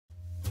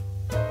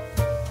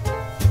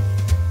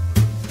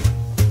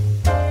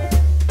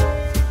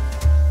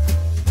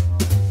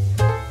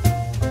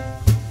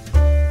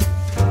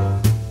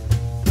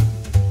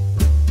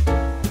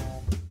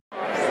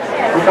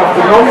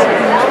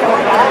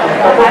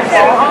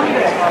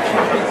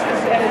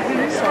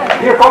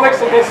Dear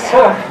colleagues, it is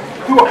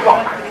 2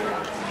 o'clock.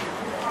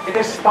 It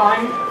is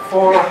time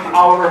for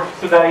our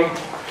today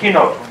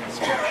keynote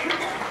speech.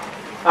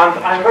 And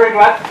I'm very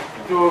glad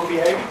to be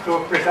able to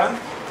present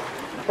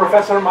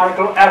Professor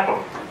Michael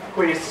Apple,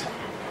 who is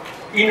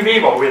in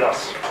vivo with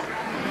us.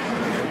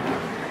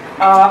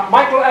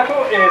 Michael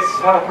Apple is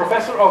a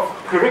professor of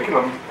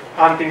curriculum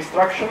and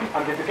instruction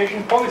and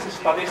education policy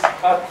studies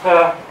at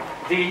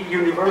the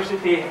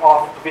University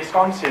of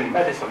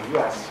Wisconsin-Madison,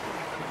 US.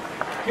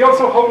 He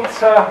also holds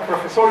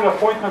professorial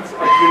appointments at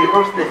the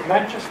University of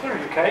Manchester,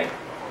 UK,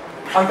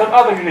 and at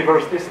other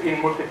universities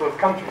in multiple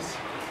countries.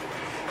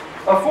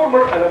 A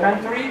former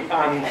elementary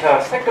and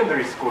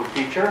secondary school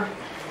teacher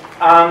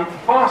and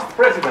past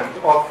president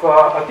of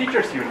a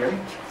teachers' union,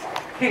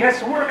 he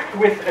has worked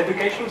with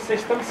educational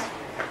systems,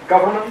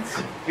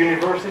 governments,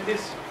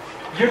 universities,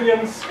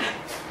 unions,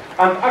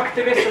 and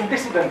activist and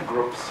dissident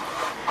groups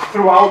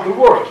throughout the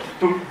world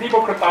to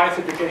democratize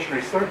education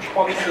research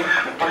policy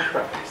and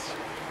practice.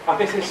 And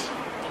this is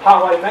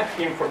how I met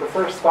him for the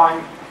first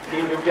time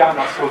in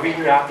Ljubljana,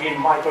 Slovenia in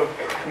Michael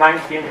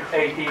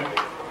 1990.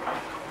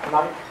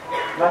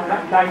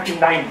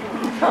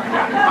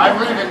 I'm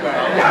leaving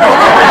now.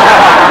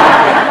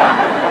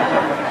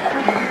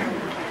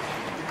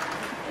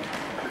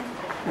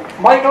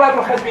 Michael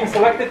Apple has been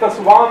selected as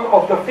one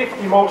of the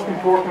 50 most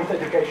important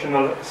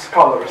educational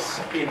scholars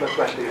in the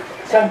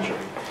 20th century.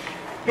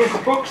 His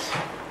books,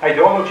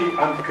 Ideology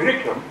and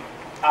Curriculum,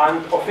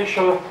 and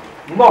Official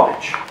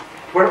Knowledge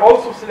were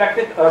also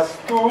selected as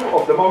 2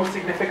 of the most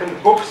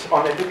significant books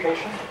on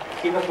education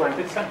in the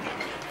 20th century.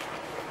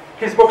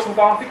 His books and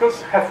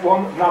articles have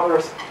won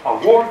numerous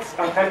awards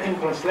and have been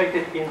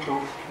translated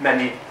into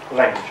many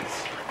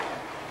languages.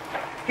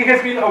 He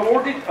has been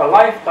awarded a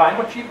Lifetime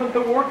Achievement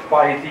Award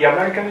by the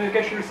American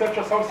Education Research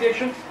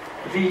Association,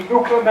 the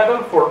Uccle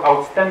Medal for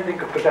Outstanding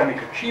Academic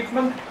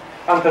Achievement,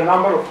 and a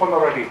number of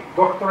honorary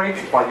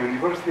doctorates by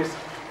universities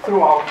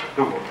throughout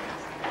the world.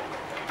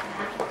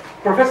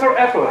 Professor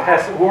Apple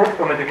has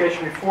worked on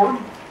education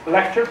reform,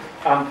 lectured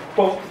and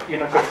taught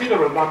in a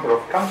considerable number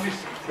of countries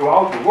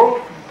throughout the world,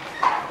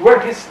 where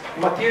his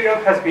material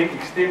has been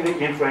extremely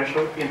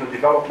influential in the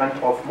development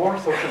of more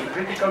socially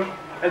critical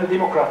and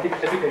democratic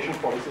education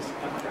policies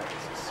and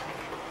practices.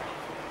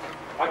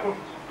 Michael,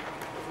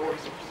 the floor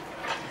is yours.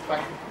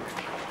 Thank you.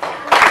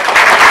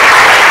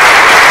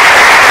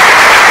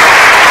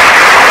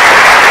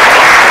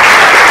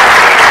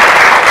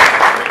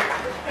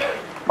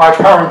 My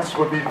parents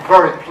would be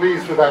very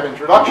pleased with that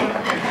introduction.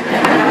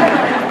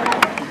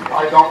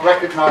 I don't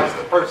recognize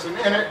the person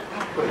in it,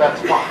 but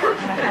that's fine.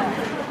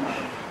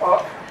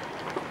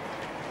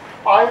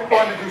 I'm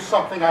going to do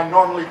something I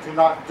normally do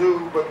not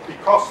do, but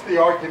because the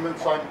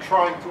arguments I'm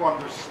trying to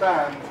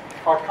understand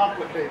are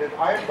complicated,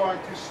 I am going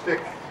to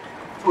stick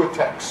to a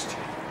text.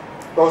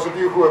 Those of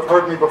you who have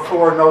heard me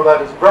before know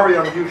that is very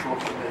unusual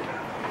for me.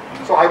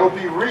 So I will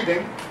be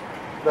reading.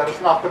 That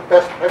is not the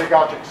best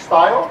pedagogic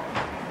style.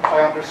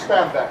 I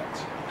understand that.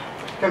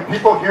 Can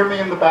people hear me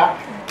in the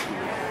back?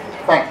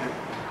 Thank you.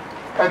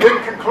 And in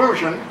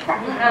conclusion,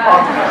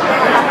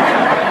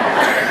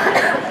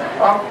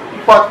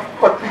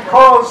 but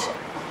because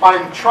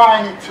I'm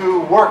trying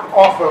to work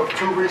off of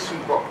 2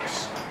 recent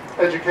books,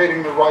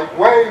 Educating the Right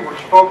Way,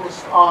 which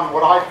focused on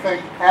what I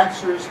think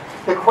answers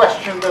the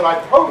question that I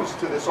posed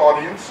to this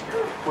audience,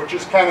 which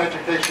is, can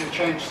education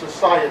change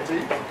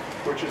society,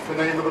 which is the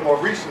name of the more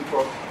recent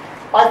book,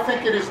 I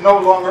think it is no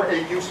longer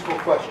a useful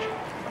question.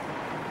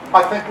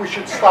 I think we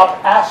should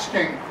stop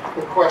asking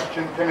the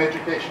question, can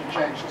education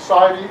change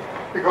society?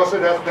 Because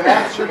it has been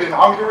answered in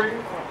Hungary,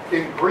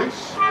 in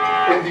Greece,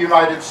 in the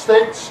United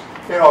States,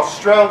 in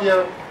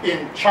Australia,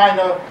 in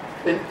China,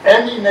 in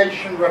any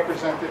nation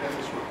represented in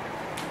this room.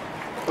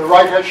 The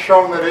right has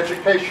shown that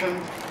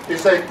education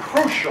is a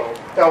crucial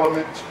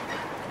element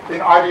in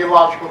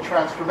ideological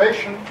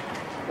transformation,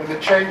 in the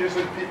changes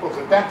in people's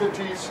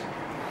identities.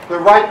 The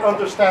right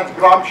understands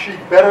Gramsci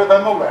better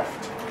than the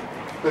left.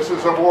 This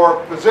is a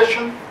war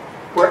position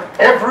where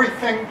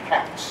everything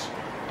counts.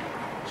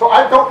 So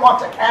I don't want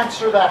to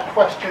answer that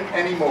question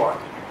anymore.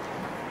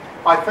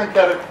 I think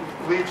that it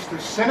leads to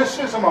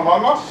cynicism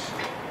among us,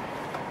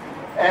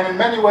 and in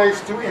many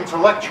ways to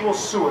intellectual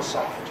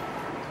suicide.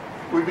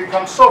 We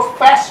become so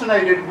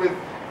fascinated with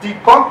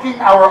debunking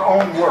our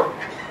own work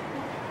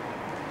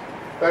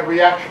that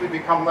we actually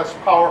become less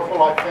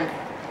powerful, I think,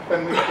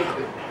 than we should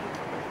be.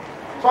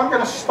 So I'm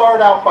going to start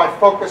out by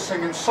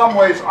focusing in some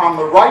ways on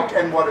the right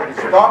and what it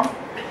has done,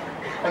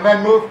 and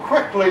then move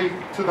quickly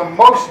to the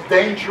most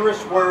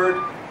dangerous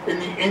word in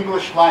the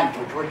English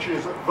language, which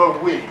is the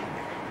we.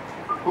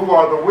 Who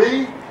are the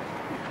we?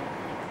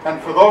 And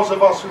for those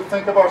of us who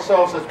think of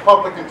ourselves as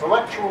public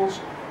intellectuals,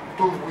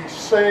 who we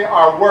say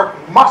our work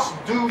must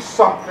do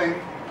something,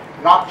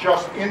 not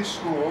just in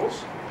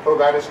schools, though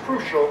that is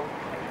crucial,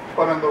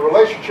 but in the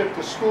relationship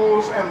to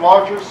schools and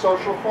larger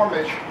social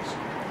formations.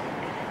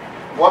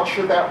 What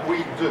should that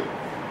we do?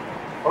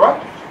 All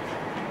right?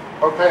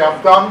 Okay,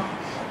 I'm done.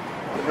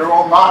 You're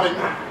all nodding.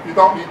 You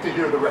don't need to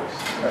hear the rest.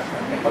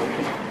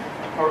 Okay.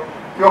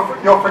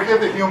 You'll forgive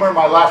the humor.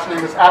 My last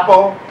name is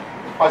Apple.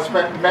 I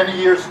spent many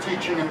years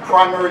teaching in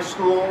primary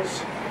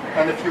schools.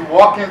 And if you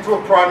walk into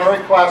a primary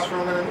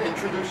classroom and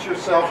introduce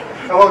yourself,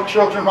 hello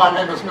children, my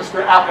name is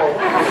Mr. Apple,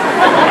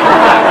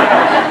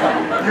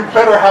 you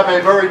better have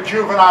a very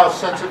juvenile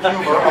sense of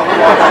humor,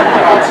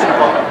 otherwise you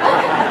will not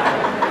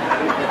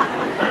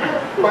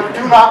survive. But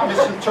do not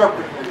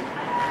misinterpret me.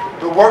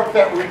 The work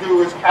that we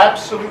do is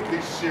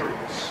absolutely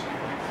serious.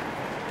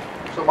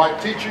 So my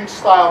teaching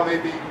style may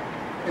be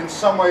in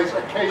some ways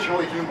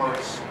occasionally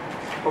humorous,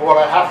 but what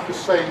I have to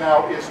say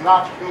now is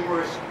not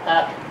humorous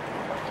at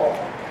all.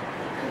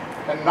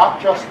 And not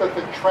just at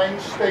the train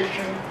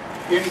station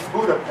in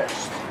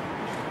Budapest,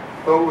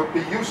 though it would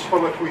be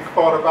useful if we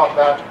thought about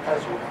that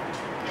as well.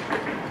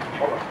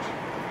 All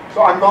right.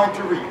 So I'm going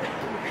to read it.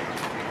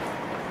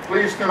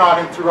 Please do not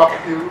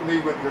interrupt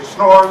me with your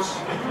snores.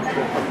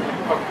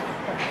 Okay.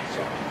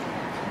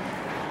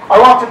 I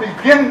want to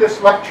begin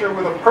this lecture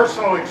with a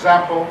personal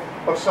example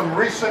of some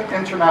recent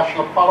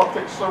international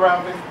politics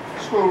surrounding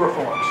school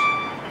reforms.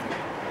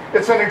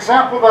 It's an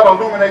example that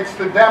illuminates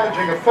the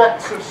damaging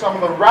effects of some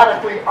of the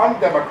radically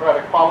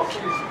undemocratic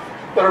policies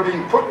that are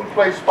being put in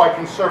place by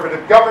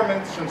conservative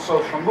governments and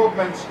social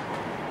movements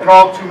in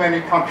all too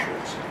many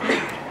countries.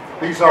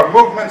 These are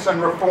movements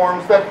and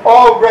reforms that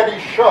already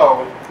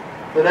show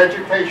that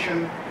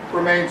education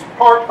remains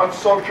part of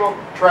social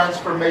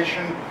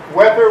transformation,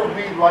 whether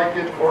we like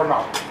it or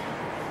not.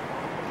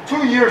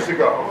 2 years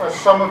ago, as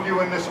some of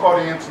you in this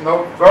audience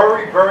know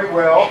very, very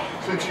well,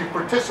 since you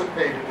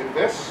participated in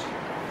this,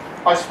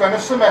 I spent a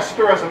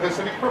semester as a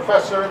visiting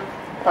professor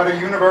at a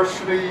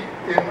university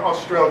in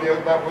Australia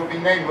that will be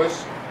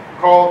nameless,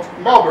 called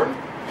Melbourne.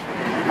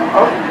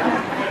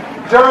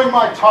 During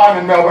my time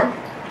in Melbourne,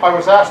 I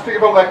was asked to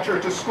give a lecture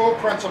to school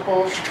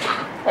principals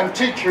and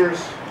teachers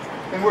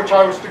in which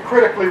I was to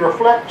critically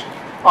reflect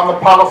on the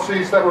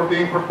policies that were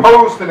being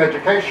proposed in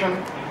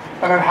education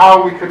and on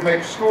how we could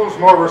make schools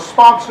more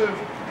responsive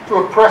to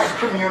oppressed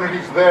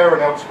communities there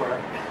and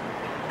elsewhere.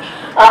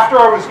 After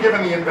I was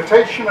given the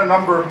invitation, a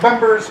number of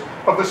members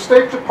of the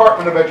State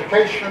Department of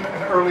Education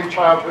and Early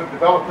Childhood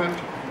Development,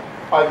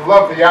 I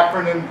love the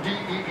acronym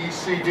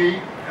DEECD,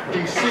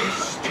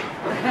 deceased,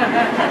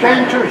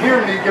 came to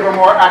hear me give a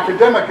more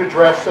academic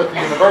address at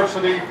the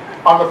university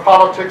on the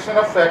politics and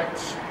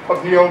effects of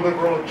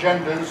neoliberal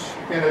agendas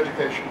in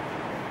education.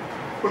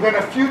 Within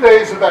a few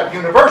days of that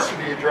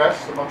university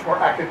address, a much more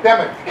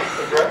academic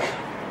address,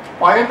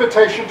 my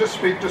invitation to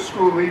speak to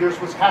school leaders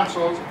was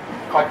canceled.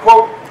 I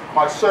quote,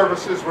 "My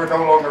services were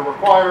no longer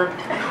required.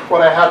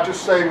 What I had to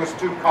say was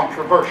too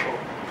controversial."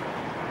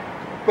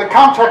 The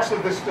context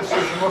of this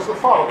decision was the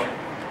following.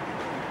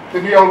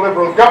 The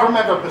neoliberal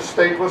government of the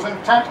state was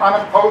intent on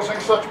imposing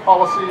such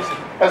policies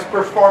as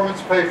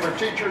performance pay for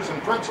teachers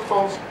and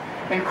principals,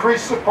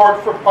 increased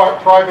support for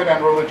private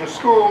and religious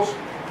schools,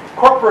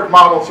 corporate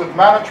models of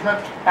management,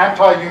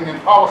 anti-union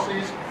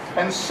policies,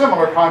 and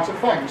similar kinds of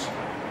things.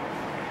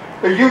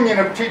 The Union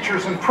of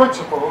Teachers and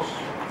Principals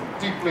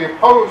deeply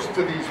opposed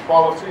to these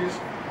policies,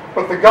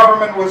 but the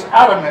government was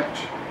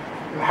adamant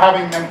in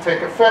having them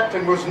take effect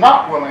and was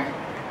not willing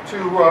to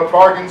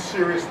bargain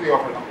seriously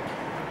over them.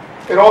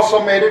 It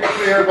also made it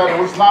clear that it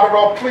was not at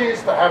all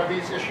pleased to have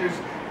these issues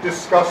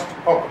discussed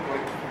publicly.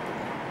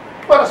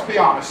 Let us be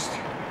honest.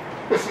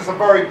 This is a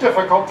very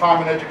difficult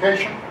time in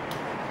education.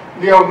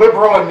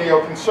 Neoliberal and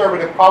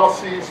neoconservative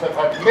policies have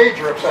had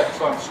major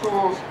effects on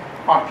schools,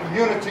 on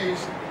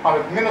communities, on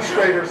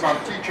administrators, on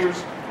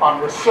teachers, on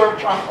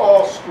research, on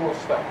all school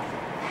staff.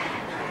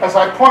 As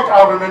I point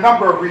out in a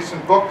number of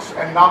recent books,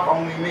 and not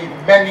only me,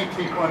 many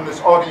people in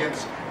this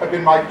audience have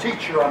been my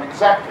teacher on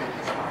exactly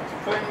these kinds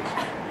of things.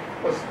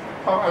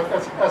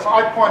 As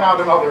I point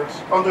out in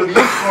others, under the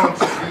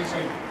influence of these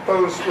and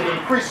those with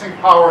increasing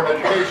power in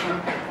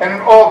education, and in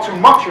all too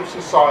much of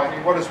society,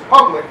 what is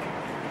public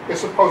is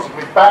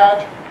supposedly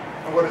bad,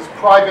 and what is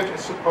private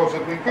is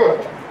supposedly good.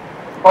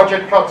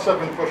 Budget cuts have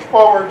been pushed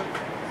forward,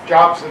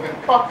 jobs have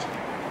been cut,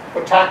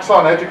 attacks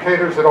on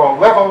educators at all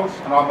levels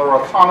and on their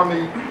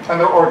autonomy and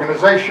their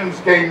organizations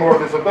gain more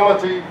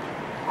visibility,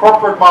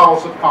 corporate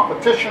models of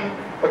competition,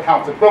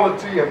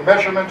 accountability, and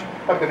measurement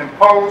have been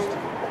imposed,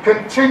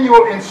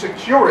 continual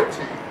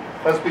insecurity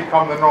has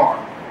become the norm,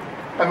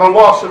 and the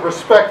loss of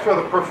respect for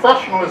the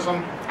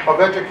professionalism of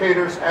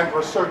educators and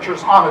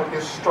researchers on it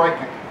is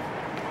striking.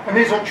 And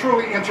these are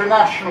truly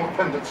international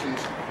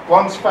tendencies,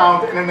 ones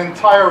found in an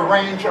entire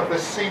range of the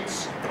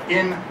seats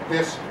in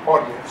this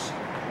audience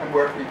and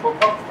where people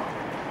come from.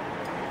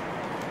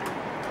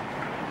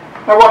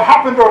 Now, what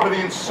happened over the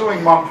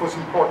ensuing month was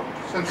important,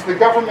 since the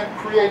government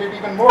created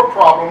even more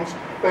problems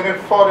than it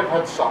thought it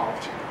had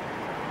solved.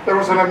 There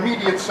was an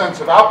immediate sense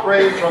of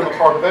outrage on the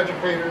part of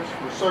educators,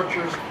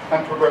 researchers,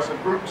 and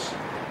progressive groups.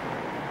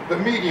 The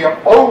media,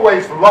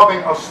 always loving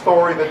a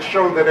story that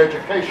showed that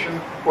education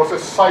was a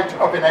site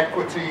of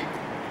inequity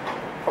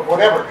of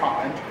whatever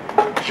kind,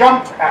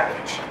 jumped at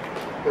it.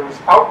 There was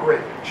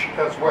outrage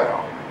as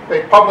well.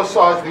 They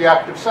publicized the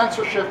act of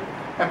censorship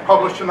and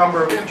published a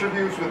number of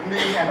interviews with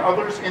me and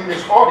others in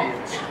this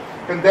audience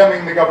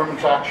condemning the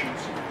government's actions.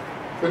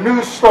 The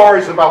news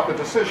stories about the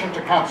decision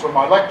to cancel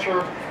my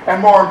lecture,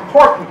 and more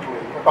importantly,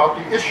 about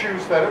the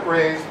issues that it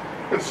raised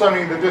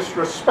concerning the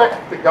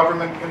disrespect the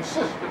government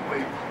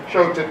consistently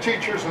showed to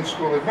teachers and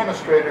school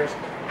administrators,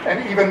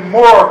 and even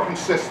more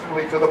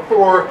consistently to the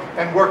poor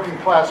and working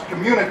class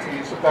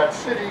communities of that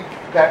city,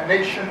 that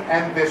nation,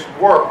 and this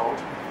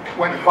world,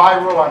 went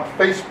viral on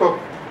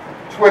Facebook,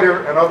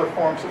 Twitter, and other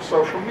forms of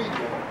social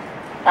media.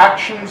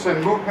 Actions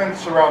and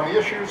movements around the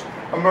issues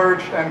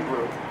emerged and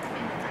grew.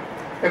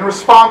 In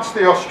response,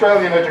 the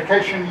Australian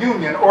Education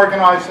Union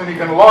organized an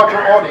even larger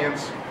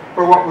audience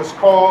for what was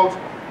called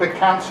the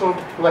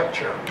Cancelled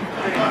Lecture,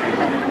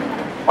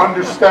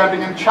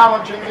 understanding and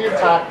challenging the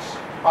attacks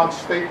on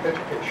state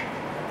education.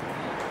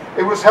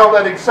 It was held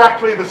at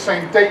exactly the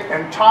same date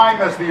and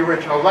time as the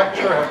original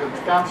lecture had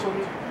been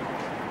cancelled.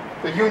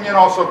 The union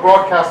also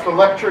broadcast the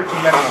lecture to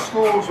many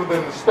schools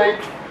within the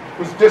state,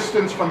 whose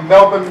distance from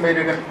Melbourne made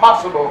it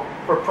impossible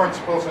for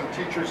principals and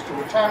teachers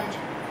to attend.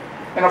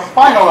 In a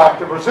final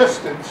act of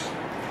resistance,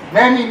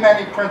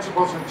 many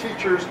principals and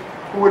teachers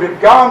who would have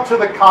gone to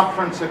the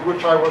conference at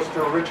which I was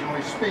to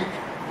originally speak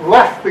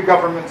left the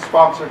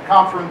government-sponsored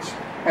conference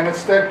and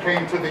instead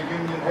came to the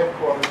union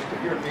headquarters to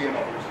hear me and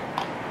others.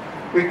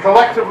 We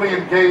collectively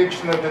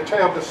engaged in a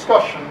detailed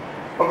discussion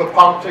of the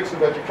politics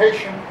of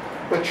education,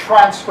 the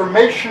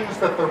transformations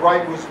that the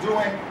right was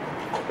doing,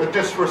 the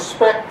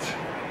disrespect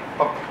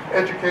of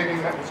educating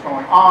that was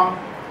going on,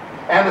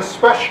 and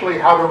especially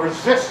how to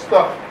resist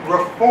the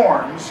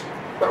reforms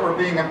that were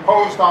being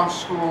imposed on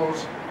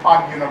schools,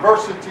 on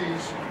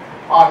universities,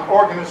 on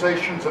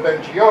organizations of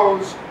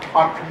NGOs,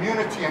 on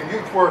community and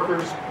youth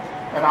workers,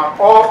 and on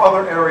all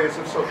other areas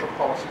of social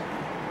policy.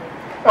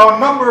 Now, a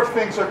number of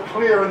things are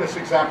clear in this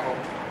example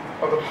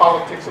of the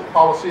politics of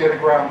policy at a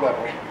ground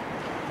level.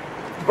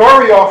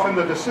 Very often,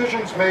 the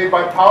decisions made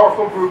by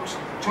powerful groups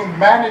to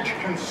manage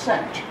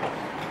consent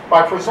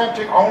by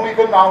presenting only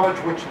the knowledge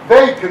which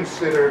they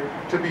consider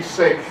to be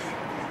safe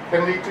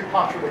can lead to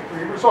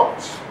contradictory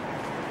results.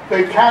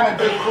 They can and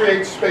do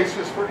create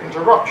spaces for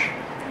interruption.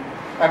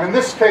 And in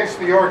this case,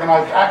 the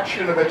organized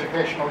action of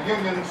educational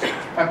unions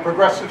and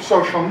progressive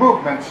social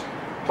movements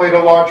played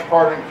a large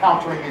part in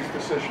countering these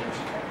decisions.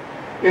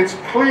 It's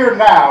clear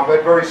now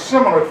that very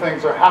similar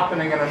things are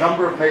happening in a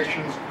number of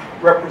nations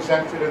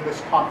represented in this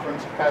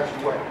conference as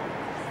well.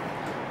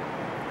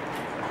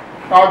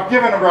 Now, I've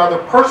given a rather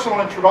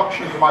personal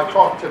introduction to my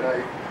talk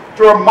today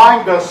to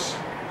remind us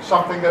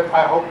something that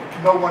I hope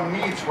no one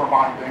needs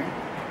reminding,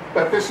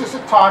 that this is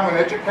a time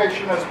when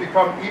education has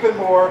become even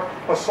more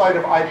a site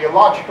of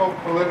ideological,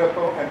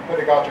 political, and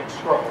pedagogic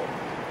struggle.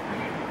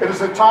 It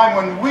is a time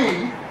when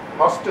we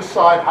must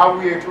decide how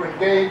we are to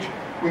engage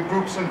with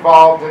groups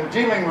involved in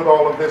dealing with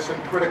all of this in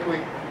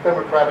critically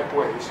democratic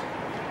ways.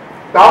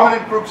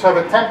 Dominant groups have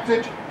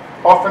attempted,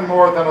 often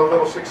more than a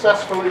little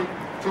successfully,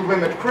 to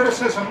limit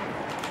criticism,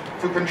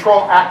 to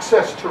control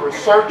access to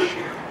research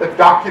that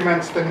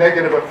documents the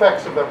negative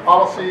effects of their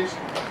policies,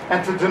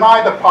 and to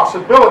deny the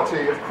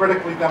possibility of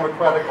critically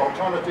democratic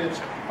alternatives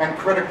and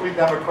critically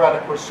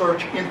democratic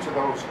research into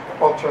those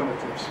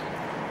alternatives.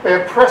 They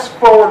have pressed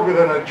forward with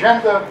an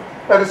agenda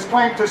that is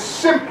claimed to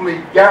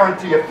simply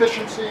guarantee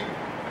efficiency,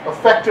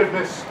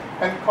 effectiveness,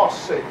 and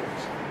cost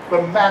savings.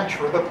 The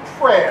mantra, the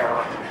prayer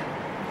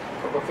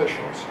of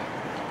officials.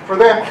 For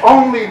them,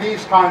 only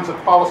these kinds of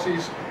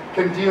policies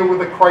can deal with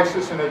the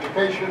crisis in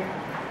education,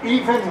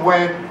 even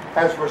when,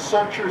 as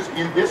researchers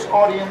in this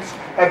audience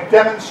have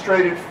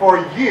demonstrated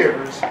for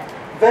years,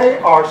 they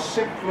are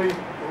simply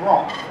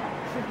wrong.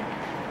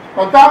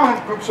 Now,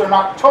 dominant groups are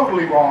not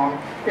totally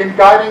wrong in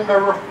guiding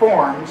their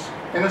reforms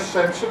in a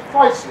sense of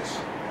crisis.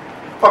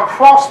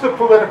 Across the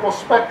political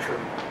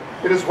spectrum,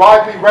 it is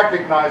widely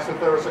recognized that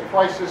there is a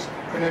crisis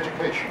in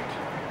education.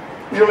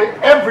 Nearly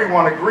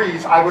everyone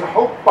agrees, I would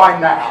hope by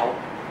now,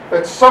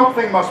 that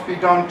something must be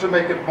done to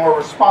make it more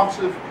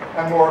responsive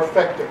and more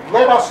effective.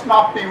 Let us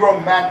not be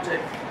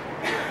romantic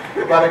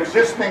about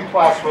existing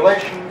class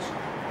relations,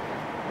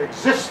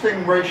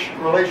 existing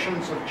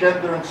relations of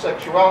gender and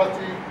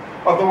sexuality,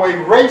 of the way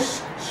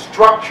race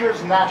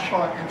structures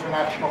national and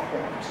international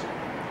forms.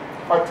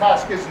 Our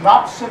task is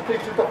not simply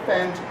to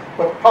defend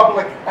the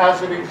public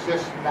as it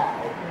exists now.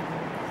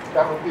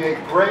 That would be a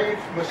grave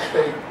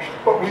mistake,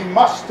 but we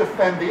must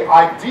defend the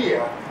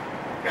idea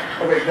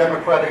of a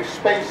democratic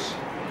space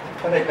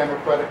and a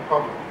democratic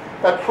public.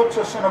 That puts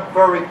us in a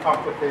very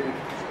complicated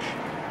position.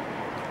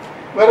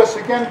 Let us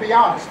again be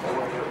honest,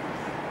 however.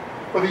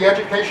 For the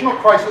educational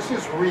crisis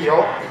is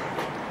real,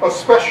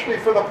 especially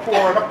for the poor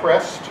and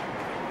oppressed.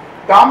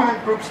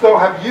 Dominant groups, though,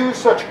 have used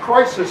such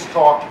crisis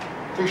talk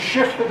to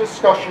shift the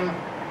discussion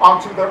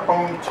onto their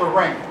own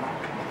terrain.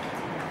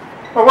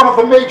 Now, one of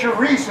the major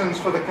reasons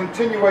for the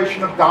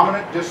continuation of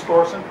dominant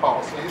discourse and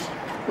policies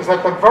is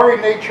that the very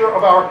nature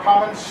of our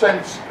common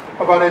sense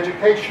about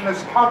education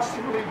is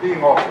constantly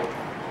being altered.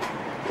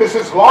 This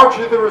is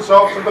largely the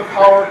result of the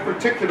power of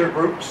particular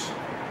groups,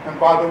 and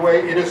by the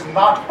way, it is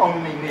not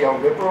only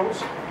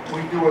neoliberals.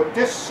 We do a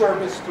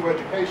disservice to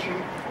education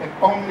in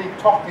only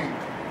talking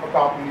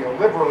about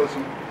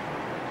neoliberalism.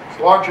 It's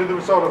largely the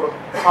result of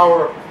the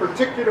power of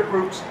particular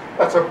groups.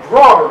 That's a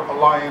broader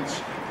alliance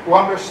who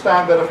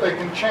understand that if they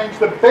can change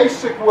the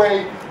basic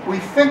way we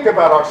think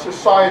about our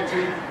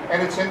society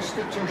and its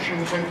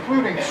institutions,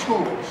 including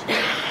schools,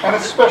 and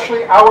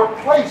especially our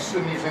place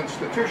in these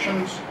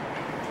institutions,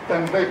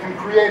 then they can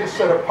create a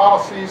set of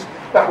policies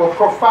that will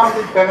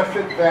profoundly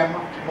benefit them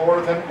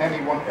more than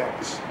anyone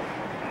else.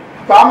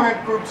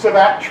 Dominant groups have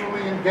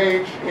actually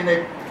engaged in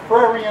a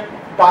prurient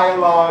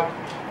dialogue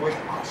with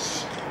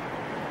us.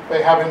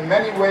 They have in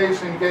many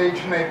ways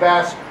engaged in a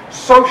vast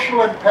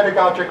social and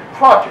pedagogic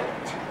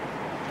project,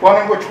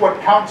 one in which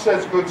what counts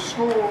as good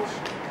schools,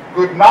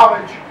 good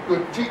knowledge,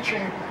 good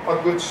teaching, a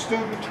good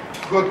student,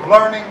 good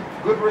learning,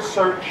 good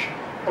research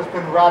has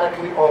been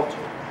radically altered.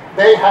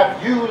 They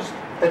have used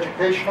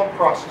educational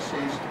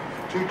processes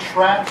to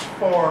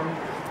transform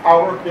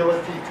our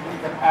ability to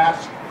even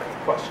ask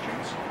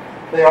questions.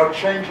 They are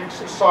changing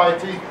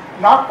society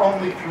not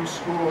only through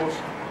schools,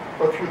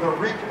 but through the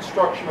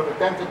reconstruction of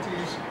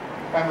identities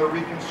and the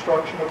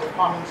reconstruction of the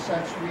common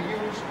sense we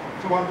use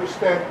to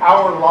understand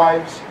our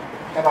lives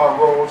and our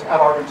roles at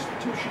our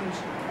institutions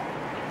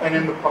and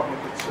in the public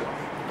itself.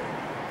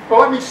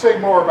 Well, let me say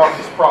more about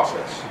this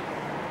process.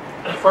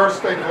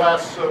 First, a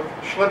glass of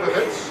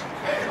Schlivovitz.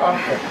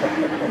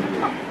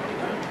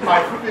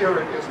 I fear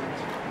it isn't.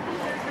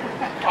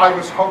 I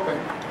was hoping.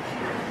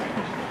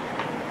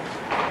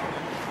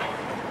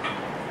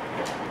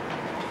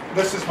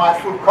 This is my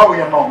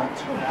Foucaultian moment.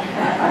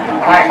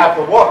 I have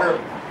the water.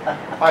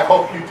 I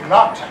hope you do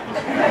not.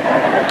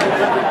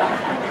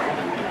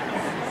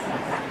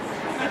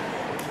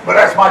 But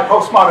as my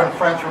postmodern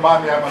friends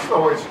remind me, I must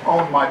always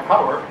own my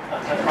power.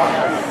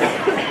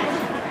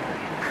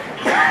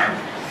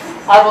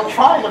 I will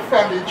try and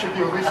offend each of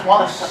you at least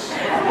once.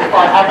 If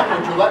I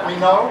haven't, would you let me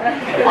know?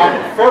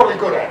 I'm fairly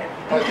good at it,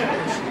 as you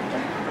can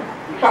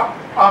see. Now,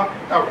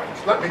 all right,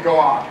 so let me go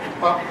on.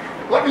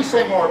 Let me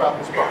say more about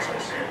this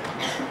process.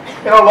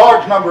 In a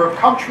large number of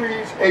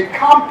countries, a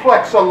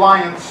complex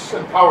alliance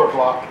and power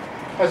bloc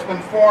has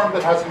been formed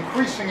that has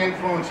increasing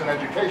influence in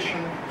education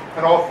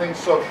and all things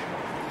social.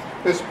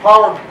 This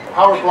power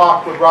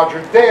bloc, what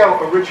Roger Dale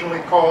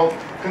originally called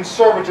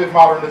conservative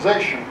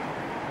modernization,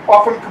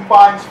 often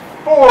combines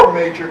four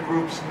major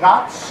groups,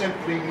 not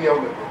simply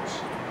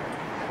neoliberals.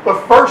 The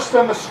first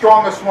and the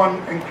strongest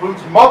one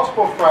includes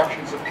multiple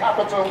fractions of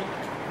capital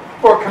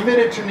who are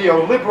committed to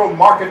neoliberal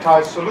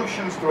marketized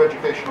solutions to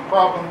educational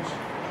problems.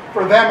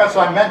 For them, as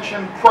I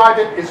mentioned,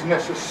 private is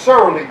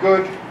necessarily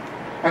good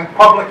and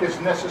public is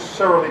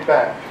necessarily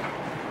bad.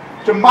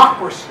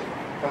 Democracy,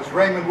 as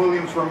Raymond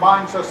Williams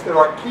reminds us, there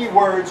are key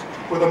words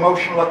with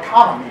emotional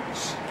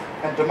economies,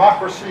 and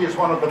democracy is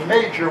one of the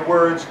major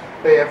words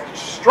they have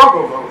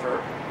struggled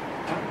over.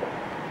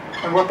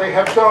 And what they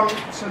have done,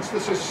 since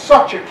this is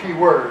such a key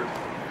word,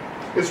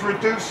 is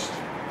reduced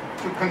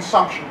to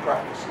consumption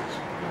practices.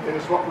 It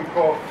is what we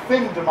call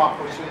thin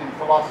democracy in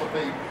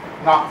philosophy,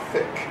 not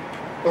thick.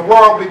 The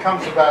world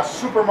becomes a vast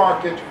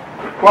supermarket,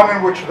 one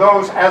in which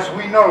those, as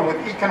we know, with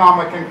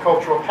economic and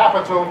cultural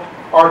capital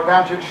are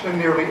advantaged in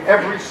nearly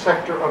every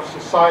sector of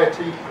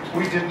society.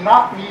 We did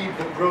not need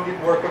the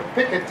brilliant work of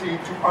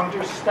Piketty to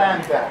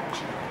understand that,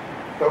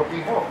 though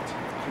he helped,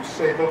 to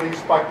say the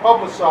least, by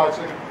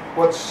publicizing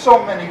what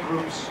so many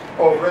groups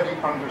already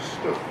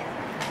understood.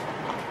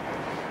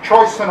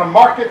 Choice in a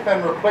market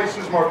then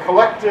replaces more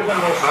collective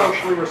and more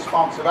socially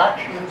responsive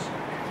actions.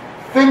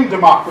 Thin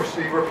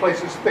democracy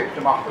replaces thick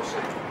democracy.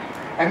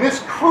 And this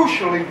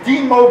crucially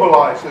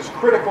demobilizes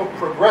critical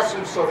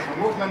progressive social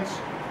movements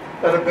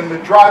that have been the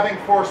driving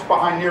force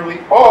behind nearly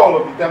all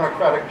of the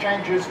democratic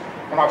changes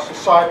in our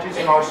societies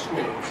and our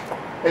schools.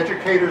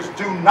 Educators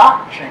do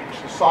not change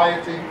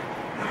society.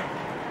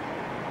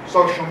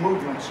 Social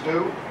movements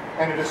do,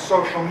 and it is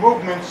social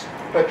movements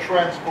that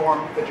transform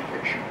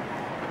education.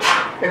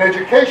 In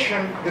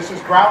education, this is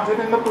grounded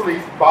in the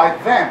belief by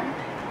them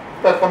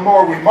that the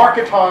more we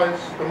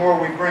marketize, the more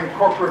we bring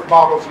corporate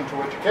models into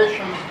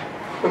education,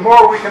 the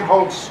more we can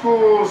hold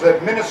schools,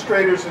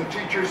 administrators, and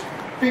teachers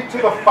feet to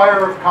the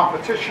fire of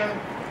competition,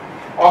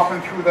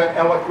 often through that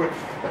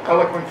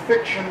eloquent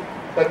fiction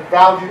that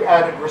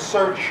value-added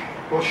research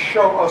will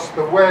show us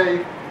the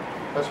way.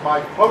 As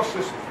my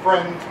closest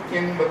friend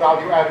in the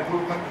value-added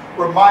movement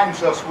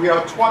reminds us, we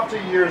are 20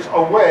 years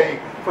away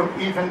from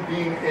even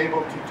being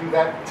able to do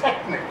that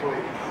technically.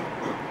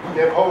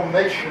 Yet whole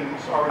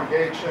nations are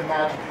engaged in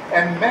that,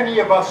 and many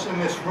of us in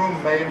this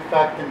room may in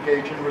fact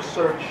engage in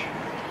research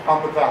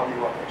on the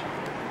value of it.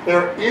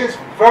 There is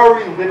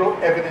very little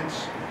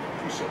evidence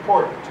to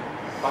support it.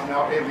 I've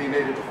now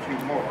alienated a few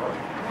more.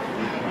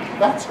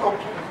 That's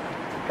okay.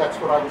 That's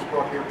what I was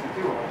brought here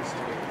to do,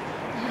 honestly.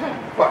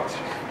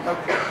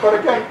 But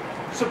again,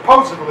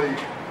 supposedly,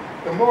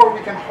 the more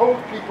we can hold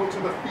people to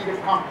the feet of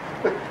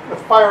the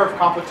fire of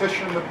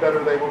competition, the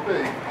better they will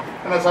be.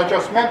 And as I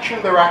just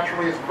mentioned, there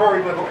actually is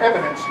very little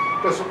evidence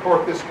to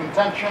support this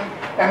contention,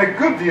 and a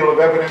good deal of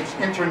evidence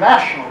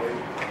internationally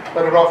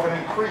that it often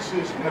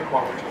increases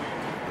inequality.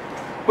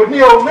 But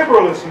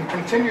neoliberalism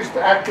continues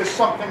to act as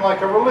something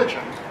like a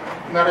religion,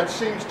 in that it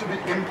seems to be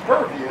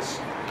impervious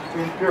to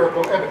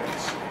empirical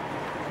evidence,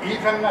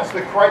 even as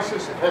the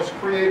crisis it has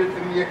created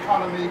in the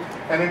economy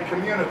and in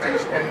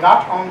communities, and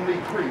not only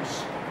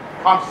Greece,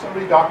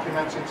 constantly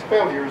documents its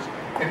failures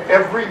in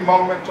every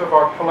moment of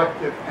our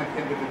collective and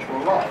individual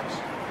lives.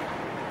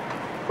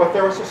 But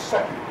there is a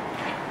second group.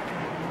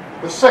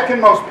 The second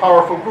most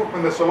powerful group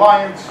in this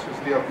alliance is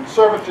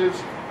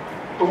neoconservatives,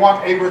 who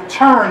want a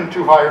return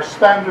to higher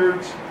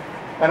standards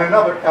and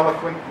another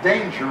eloquent,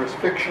 dangerous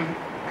fiction,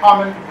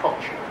 common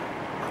culture.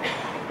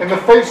 In the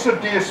face of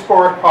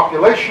diasporic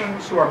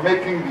populations who are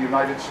making the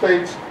United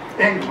States,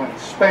 England,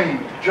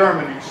 Spain,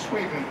 Germany,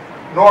 Sweden,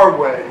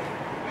 Norway,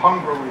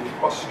 Hungary,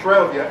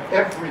 Australia,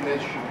 every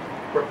nation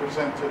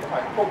represented, I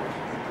hope,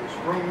 in this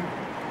room,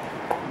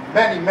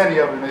 many, many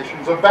other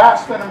nations, a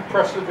vast and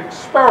impressive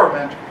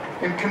experiment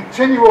in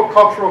continual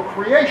cultural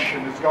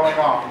creation is going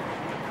on.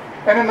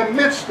 And in the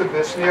midst of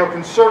this,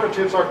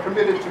 neoconservatives are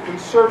committed to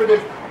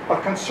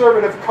a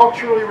conservative,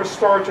 culturally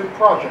restorative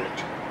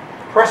project,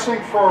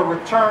 pressing for a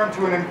return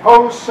to an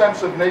imposed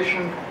sense of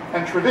nation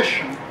and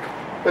tradition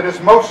that is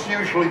most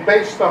usually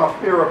based on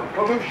a fear of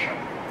pollution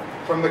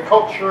from the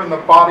culture and the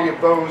body of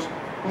those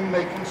whom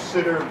they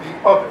consider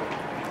the other.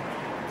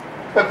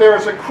 That there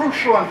is a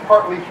crucial and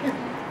partly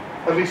hidden,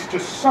 at least to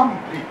some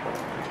people,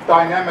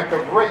 dynamic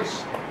of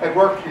race at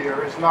work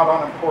here is not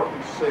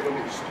unimportant, to say the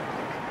least.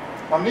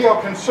 Now,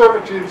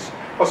 neoconservatives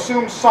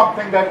assume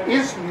something that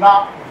is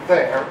not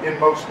there in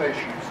most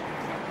nations,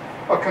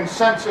 a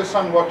consensus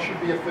on what should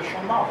be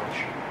official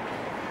knowledge.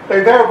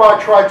 They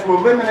thereby try to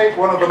eliminate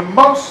one of the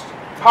most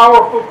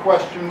powerful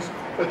questions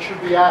that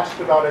should be asked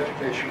about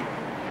education.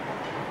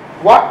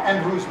 What and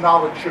whose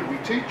knowledge should we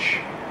teach?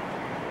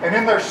 And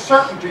in their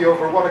certainty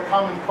over what a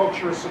common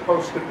culture is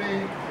supposed to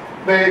be,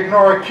 they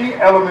ignore a key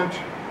element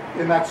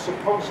in that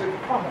supposed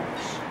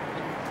commonness.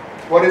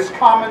 What is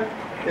common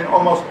in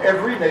almost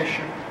every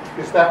nation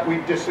is that we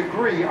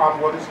disagree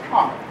on what is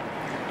common.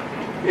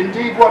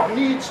 Indeed, what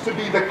needs to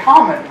be the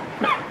common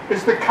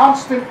is the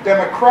constant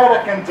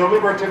democratic and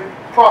deliberative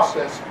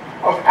process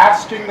of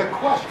asking the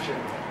question,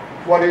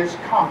 what is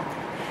common?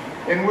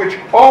 In which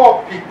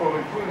all people,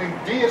 including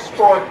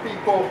diasporic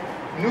people,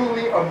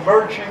 newly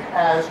emerging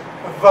as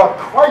the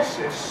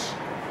crisis,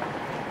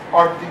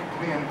 are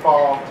deeply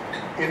involved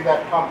in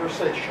that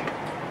conversation.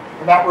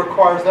 And that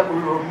requires that we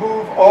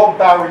remove all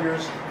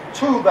barriers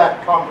to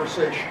that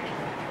conversation.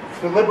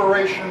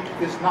 Deliberation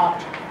is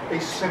not a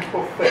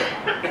simple thing.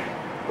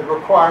 It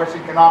requires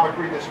economic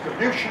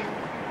redistribution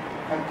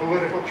and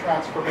political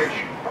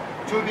transformation.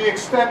 To the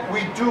extent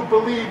we do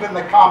believe in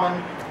the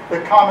common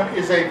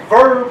is a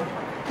verb,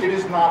 it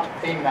is not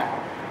a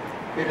noun.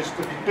 It is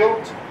to be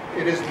built,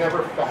 it is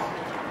never found.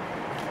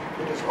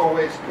 It is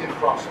always in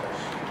process.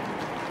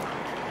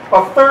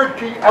 A third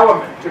key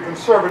element to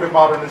conservative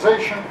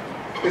modernization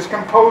is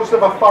composed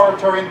of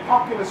authoritarian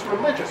populist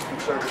religious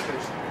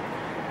conservatives,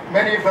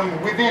 many of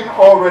them within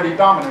already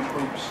dominant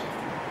groups,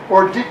 who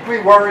are deeply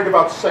worried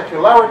about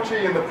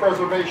secularity and the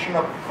preservation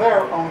of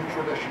their own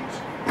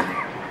traditions.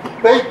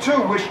 They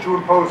too wish to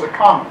impose a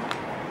common.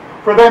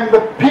 For them,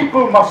 the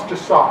people must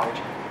decide,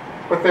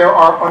 but there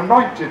are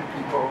anointed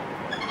people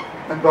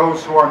and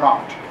those who are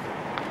not.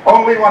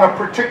 Only when a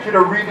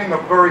particular reading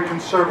of very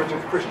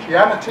conservative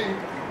Christianity,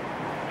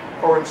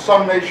 or in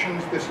some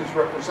nations this is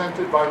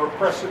represented by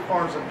repressive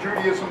forms of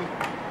Judaism,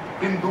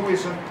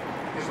 Hinduism,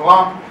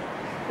 Islam,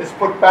 is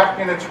put back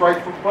in its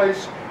rightful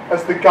place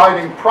as the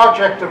guiding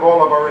project of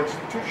all of our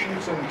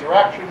institutions and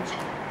interactions,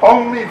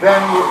 only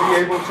then will we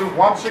be able to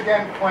once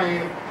again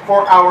claim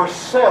for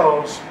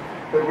ourselves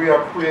that we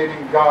are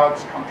creating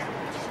God's country.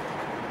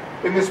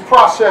 In this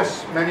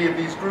process, many of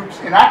these groups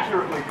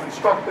inaccurately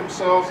construct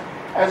themselves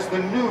as the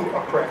new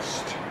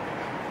oppressed,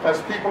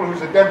 as people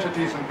whose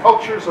identities and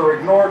cultures are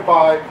ignored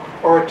by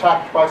or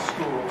attacked by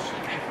schools.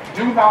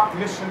 Do not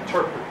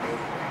misinterpret me.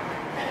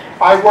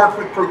 I work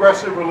with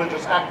progressive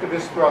religious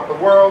activists throughout the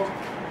world,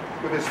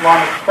 with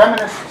Islamic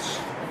feminists,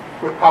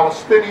 with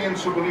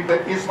Palestinians who believe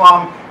that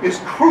Islam is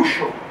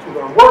crucial to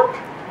their work,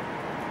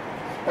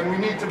 and we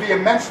need to be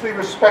immensely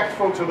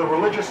respectful to the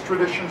religious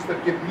traditions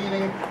that give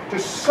meaning to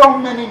so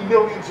many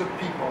millions of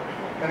people.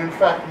 And in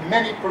fact,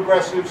 many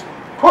progressives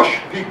push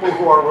people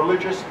who are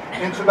religious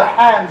into the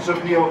hands of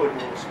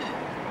neoliberals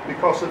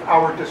because of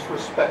our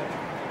disrespect.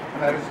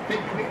 And that is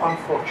deeply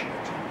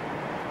unfortunate.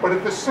 But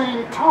at the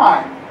same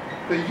time,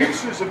 the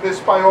uses of this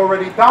by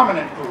already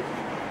dominant group,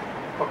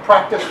 a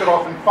practice that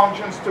often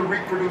functions to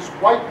reproduce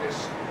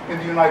whiteness in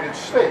the United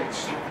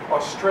States,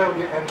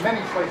 Australia, and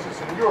many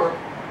places in Europe,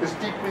 is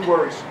deeply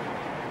worrisome.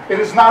 It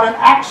is not an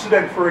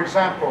accident, for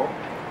example,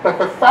 that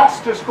the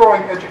fastest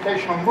growing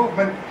educational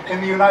movement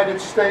in the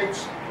United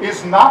States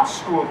is not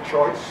school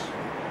choice,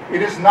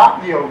 it is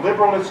not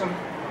neoliberalism,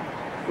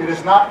 it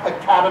is not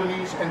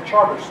academies and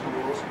charter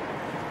schools,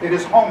 it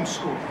is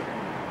homeschooling,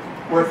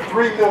 where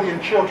 3 million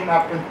children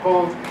have been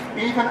pulled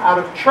even out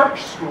of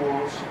church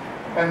schools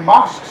and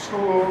mosque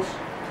schools,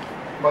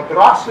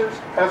 madrasas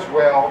as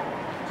well,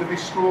 to be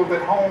schooled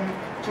at home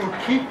to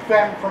keep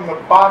them from the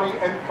body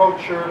and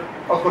culture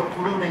of the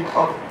polluting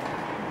other.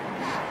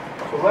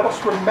 So let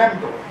us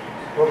remember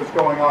what is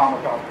going on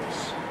about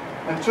this.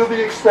 And to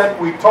the extent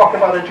we talk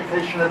about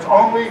education that's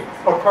only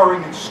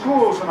occurring in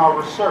schools in our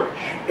research,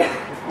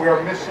 we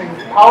are missing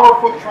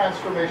powerful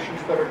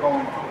transformations that are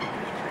going on.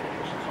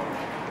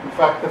 In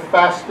fact, the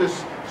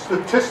fastest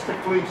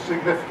statistically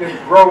significant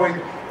growing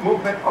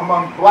movement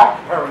among black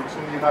parents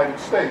in the United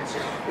States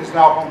is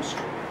now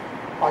homeschooling.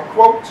 I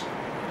quote,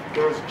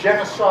 "There is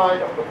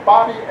genocide of the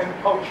body and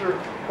culture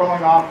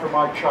going on for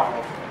my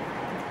child.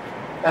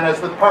 And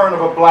as the parent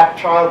of a black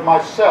child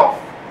myself,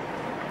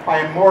 I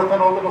am more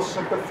than a little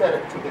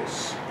sympathetic to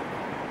this.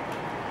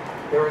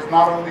 There is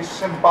not only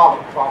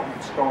symbolic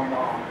violence going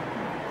on,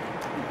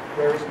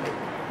 there is movement."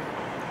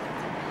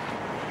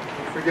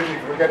 Forgive me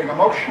for getting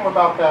emotional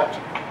about that,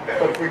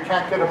 but if we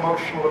can't get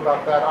emotional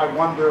about that, I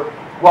wonder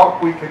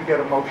what we can get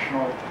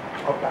emotional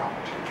about.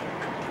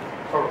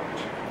 All right.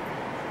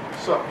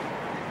 So,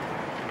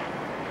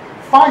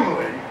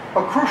 finally,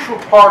 a crucial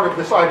part of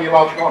this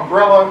ideological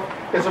umbrella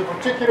is a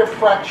particular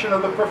fraction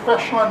of the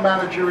professional and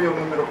managerial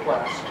middle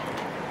class,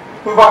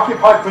 who've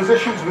occupied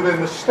positions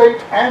within the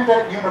state and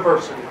at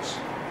universities.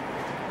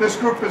 This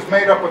group is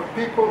made up of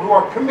people who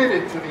are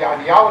committed to the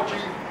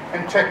ideology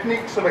and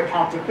techniques of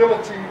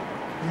accountability,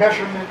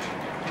 measurement,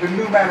 the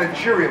new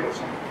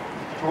managerialism,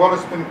 to what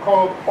has been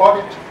called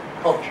audit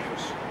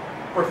cultures,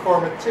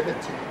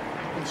 performativity,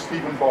 in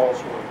Stephen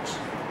Ball's words.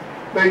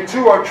 They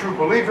too are true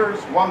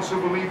believers, ones who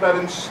believe that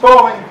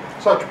installing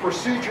such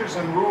procedures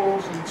and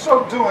rules, in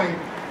so doing,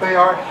 they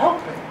are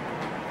helping.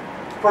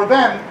 For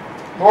them,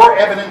 more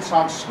evidence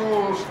on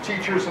schools,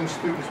 teachers, and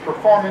students'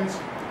 performance,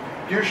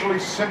 usually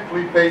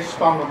simply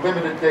based on the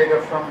limited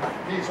data from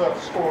PISA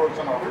scores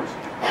and others,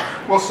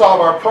 will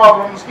solve our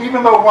problems,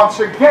 even though once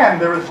again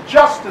there is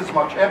just as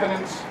much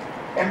evidence,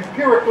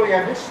 empirically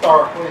and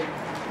historically,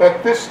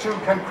 that this too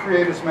can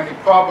create as many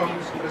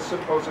problems as it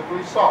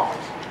supposedly solves,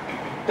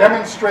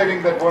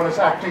 demonstrating that one is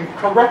acting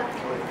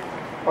correctly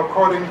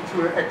according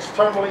to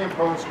externally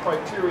imposed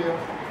criteria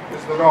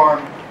is the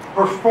norm.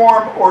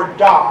 Perform or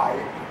die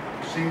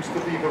seems to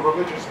be the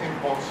religious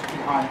impulse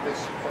behind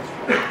this as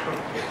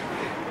well.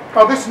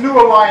 Now, this new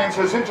alliance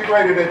has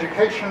integrated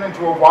education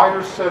into a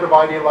wider set of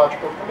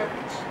ideological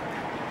commitments.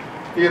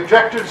 The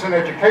objectives in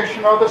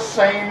education are the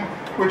same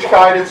which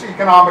guide its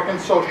economic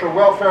and social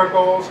welfare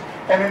goals,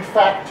 and in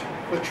fact,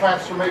 the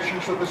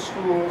transformations of the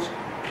schools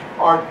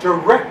are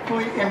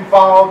directly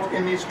involved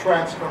in these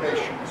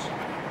transformations.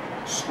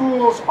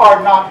 Schools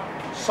are not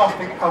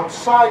something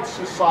outside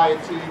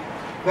society,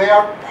 they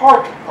are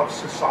part of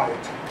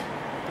society.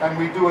 And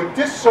we do a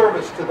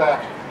disservice to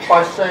that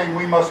by saying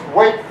we must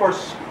wait for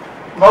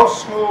no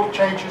school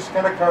changes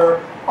can occur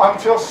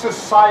until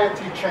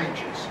society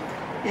changes.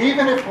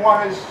 Even if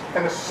one is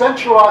an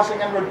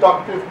essentializing and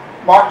reductive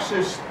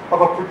Marxist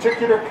of a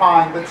particular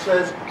kind that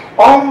says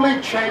only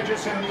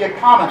changes in the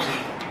economy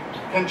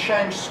can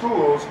change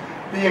schools,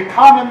 the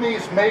economy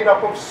is made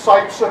up of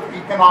sites of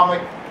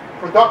economic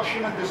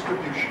production and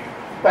distribution.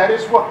 That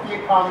is what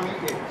the economy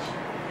is.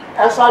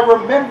 As I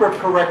remember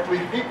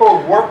correctly,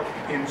 people work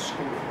in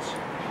schools.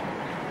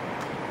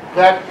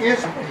 That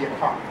is the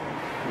economy.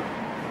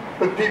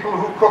 The people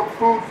who cook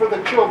food for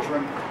the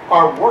children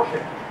are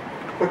working.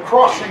 The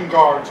crossing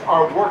guards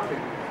are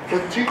working.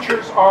 The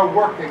teachers are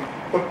working.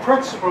 The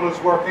principal is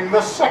working.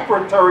 The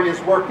secretary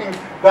is working.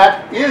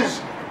 That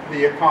is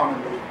the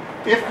economy.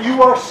 If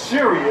you are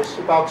serious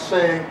about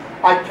saying,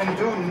 I can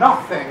do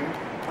nothing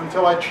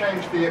until I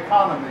change the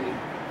economy,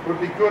 it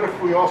would be good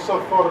if we also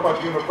thought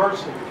about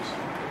universities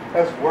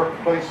as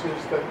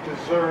workplaces that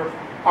deserve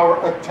our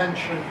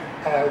attention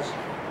as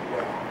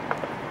well.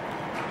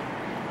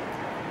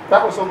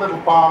 That was a little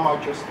bomb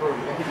I just threw in.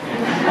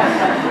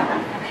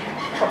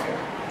 Okay.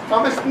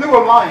 Now this new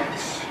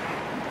alliance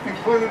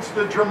includes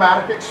the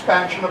dramatic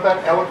expansion of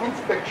that eloquent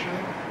fiction,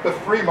 the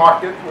free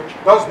market, which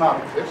does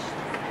not exist,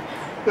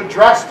 the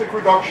drastic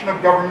reduction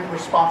of government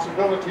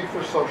responsibility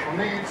for social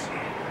needs,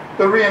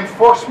 the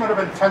reinforcement of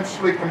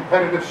intensely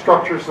competitive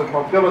structures of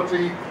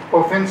mobility,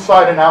 both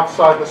inside and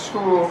outside the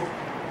school,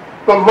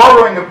 the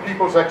lowering of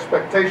people's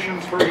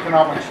expectations for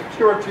economic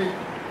security,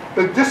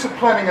 the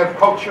disciplining of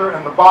culture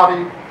and the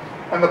body,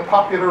 and the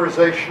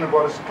popularization of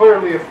what is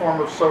clearly a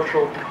form of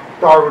social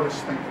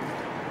Darwinist thinking.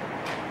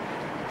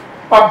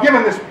 I've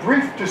given this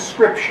brief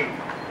description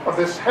of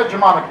this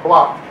hegemonic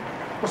bloc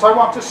because I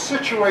want to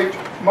situate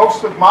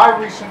most of my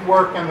recent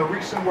work and the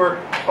recent work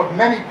of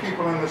many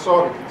people in this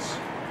audience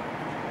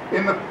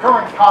in the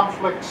current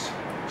conflicts,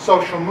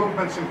 social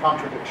movements, and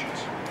contradictions.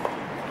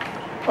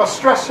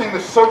 Stressing the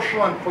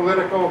social and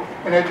political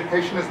in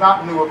education is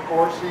not new, of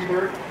course,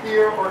 either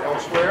here or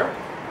elsewhere.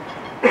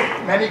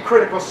 Many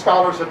critical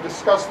scholars have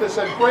discussed this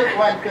at great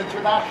length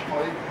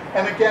internationally,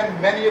 and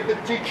again, many of the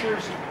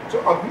teachers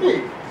of me,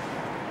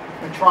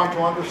 in trying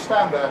to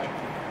understand that,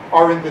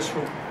 are in this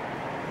room.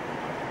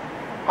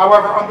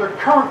 However, under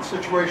current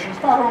situations,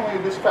 not only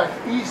is this fact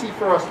easy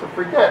for us to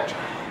forget,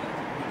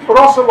 but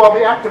also while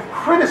the act of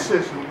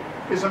criticism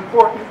is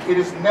important, it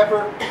is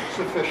never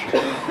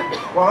sufficient.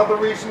 One of the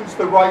reasons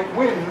the right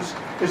wins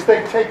is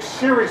they take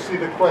seriously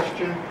the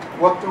question,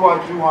 what do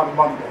I do on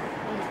Monday?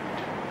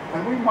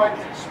 And we might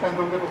spend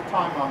a little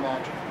time on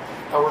that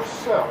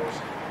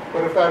ourselves.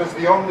 But if that is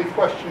the only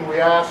question we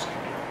ask,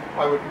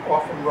 I would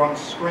often run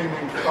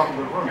screaming from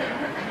the room.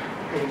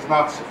 It is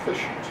not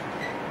sufficient.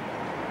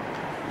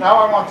 Now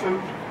I want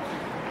to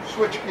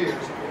switch gears a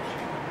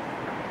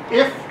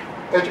bit. If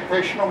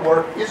educational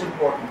work is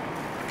important,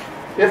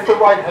 if the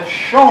right has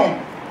shown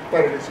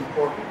that it is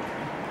important,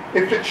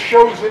 if it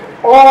shows it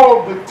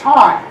all the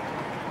time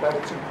that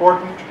it's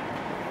important,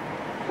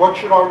 what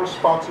should our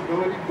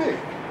responsibility be?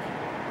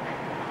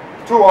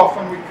 Too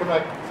often we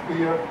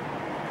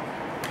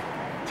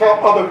tell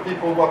other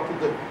people what to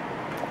do.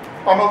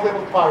 I'm a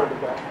little tired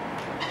of that.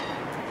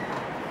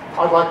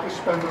 I'd like to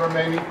spend the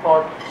remaining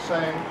part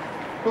saying,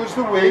 who's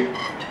the we,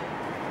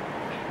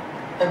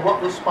 and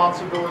what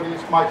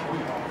responsibilities might we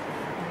have?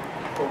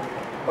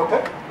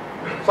 Okay?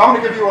 So I'm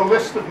going to give you a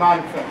list of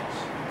 9 things.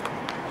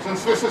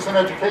 Since this is an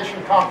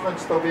education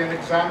conference, there'll be an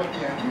exam at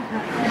the end.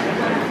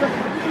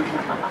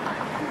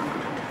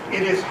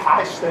 It is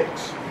high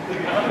stakes.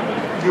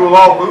 You will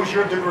all lose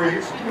your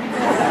degrees.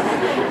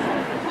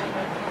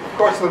 Of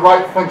course, the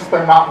right thinks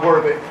they're not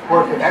worth it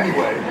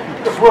anyway.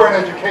 Because we're in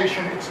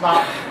education, it's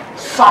not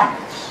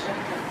science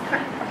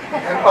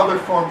and other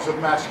forms of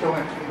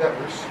masculine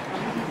endeavors.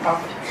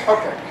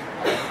 Okay.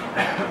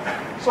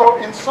 So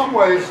in some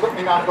ways, let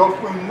me now go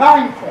through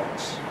 9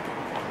 points,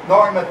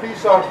 knowing that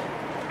these are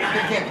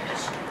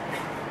beginnings.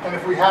 And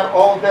if we had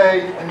all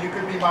day and you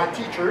could be my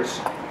teachers,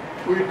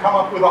 we would come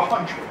up with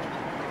 100.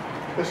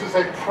 This is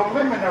a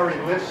preliminary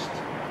list.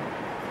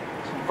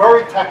 It's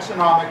very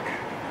taxonomic,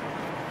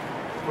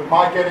 with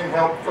my getting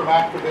help from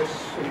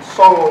activists in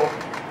Seoul,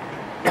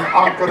 in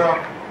Ankara,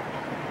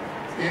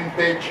 in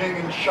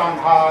Beijing, in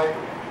Shanghai,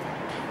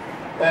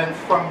 and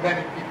from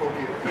many people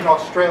here. In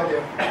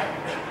Australia,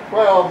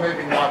 well,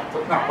 maybe not,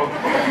 no.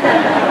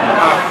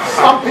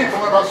 Some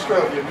people in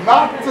Australia,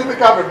 not to the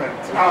government.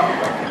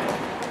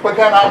 But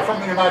then I'm from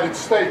the United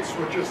States,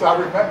 which is, I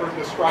remember,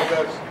 described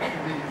as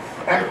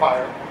the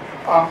empire.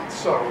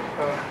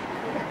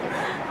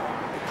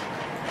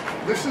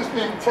 This is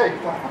being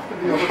taped. I have to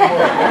be a little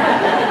more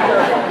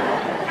careful.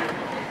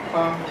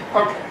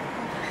 Okay.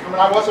 I mean,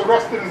 I was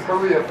arrested in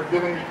Korea for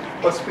giving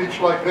a speech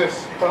like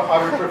this.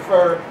 I would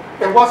prefer.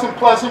 It wasn't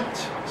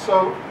pleasant,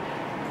 so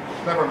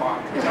never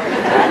mind.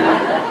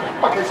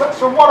 Okay,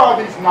 so what are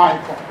these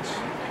 9 points?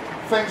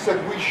 Things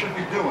that we should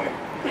be doing,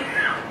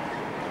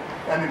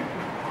 and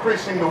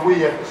increasing the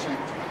we at the same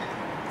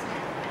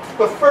time.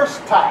 The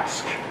first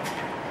task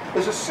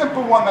is a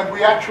simple one that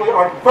we actually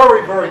are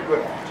very, very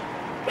good at.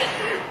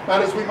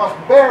 That is, we must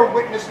bear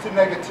witness to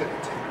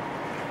negativity.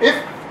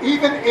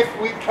 Even if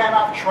we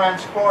cannot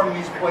transform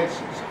these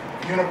places,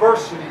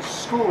 universities,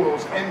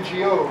 schools,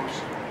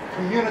 NGOs,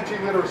 community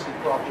literacy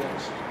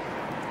projects,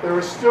 there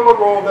is still a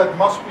role that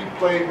must be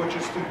played, which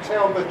is to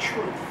tell the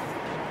truth.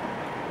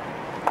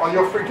 Well,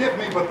 you'll forgive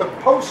me, but the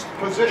post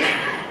position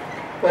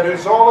that it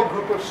is all a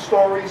group of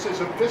stories is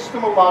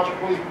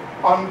epistemologically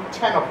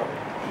untenable.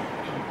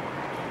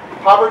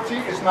 Poverty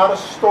is not a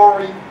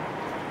story.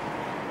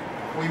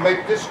 We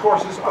make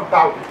discourses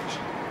about it.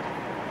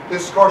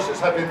 Discourses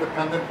have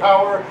independent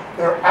power.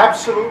 They're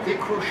absolutely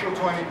crucial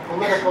to any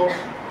political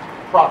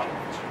project,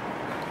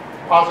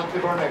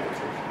 positive or negative.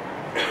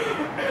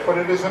 But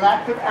it is an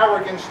act of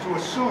arrogance to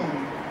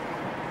assume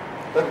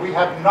that we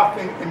have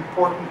nothing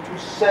important to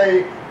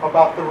say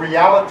about the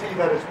reality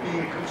that is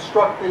being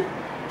constructed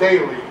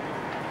daily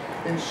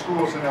in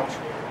schools and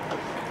elsewhere.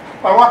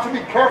 I want to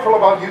be careful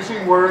about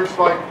using words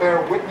like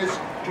bear witness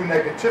to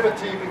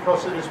negativity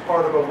because it is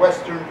part of a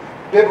Western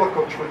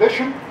biblical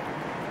tradition.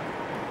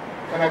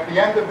 And at the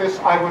end of this,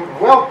 I would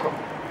welcome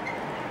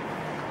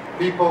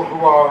people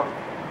who are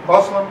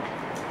Muslim,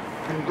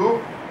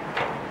 Hindu,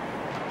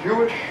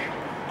 Jewish,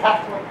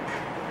 Catholic,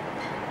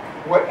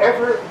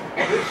 whatever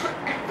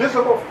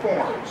visible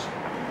forms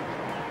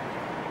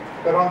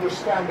that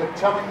understand that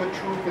telling the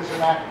truth is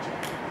an act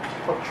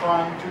of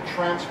trying to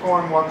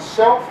transform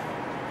oneself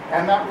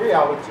and that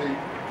reality.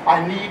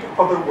 I need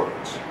other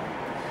words.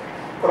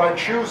 But I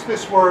choose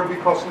this word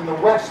because in the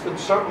West, and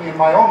certainly in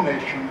my own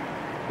nation,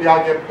 the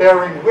idea of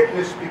bearing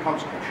witness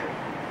becomes crucial.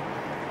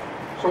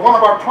 So one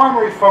of our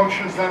primary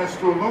functions then is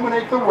to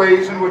illuminate the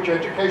ways in which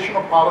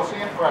educational policy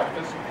and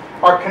practice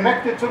are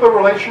connected to the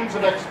relations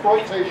of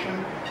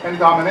exploitation and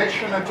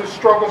domination and to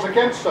struggles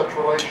against such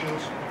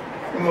relations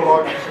in the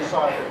larger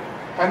society.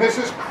 And this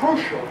is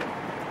crucial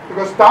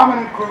because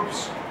dominant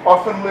groups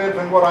often live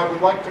in what I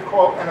would like to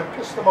call an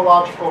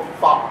epistemological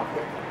fog.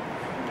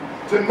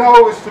 To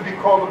know is to be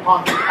called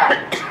upon to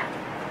act.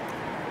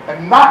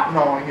 And not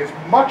knowing is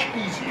much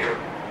easier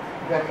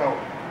than knowing.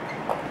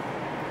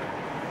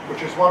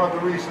 Which is one of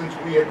the reasons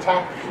we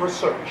attack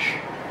research.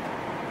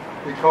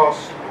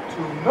 Because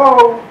to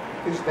know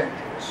is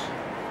dangerous.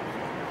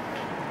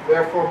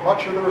 Therefore,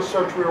 much of the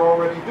research we're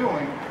already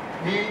doing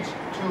needs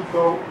to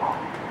go on.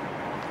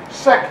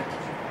 Second,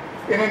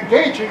 in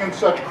engaging in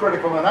such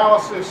critical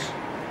analysis,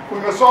 we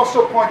must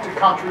also point to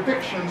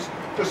contradictions,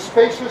 to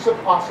spaces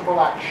of possible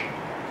action.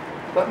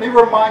 Let me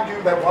remind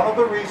you that one of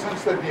the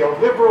reasons that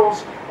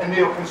neoliberals and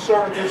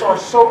neoconservatives are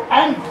so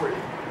angry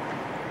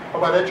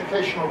about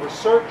educational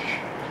research,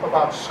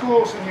 about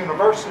schools and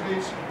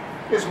universities,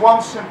 is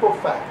one simple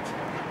fact.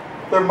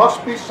 There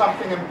must be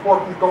something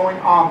important going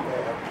on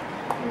there.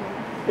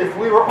 If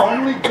we were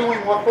only doing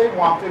what they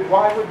wanted,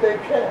 why would they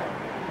care?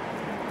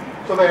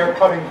 So they are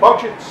cutting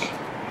budgets,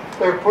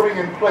 they're putting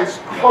in place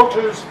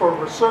quotas for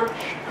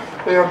research,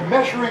 they are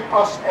measuring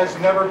us as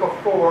never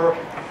before.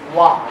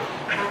 Why?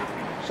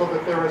 So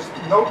that there is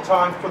no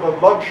time for the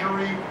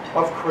luxury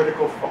of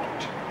critical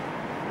thought.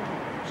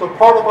 So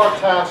part of our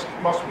task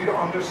must be to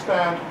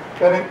understand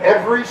that in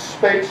every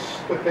space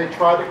that they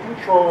try to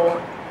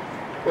control,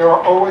 there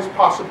are always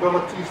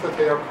possibilities that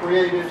are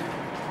created,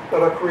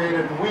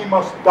 and we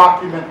must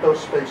document those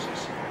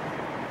spaces.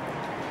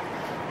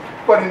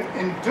 But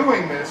in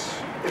doing this,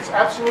 it's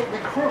absolutely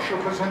crucial,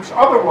 because since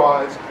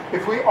otherwise,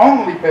 if we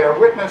only bear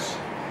witness,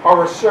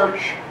 our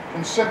research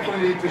can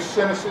simply lead to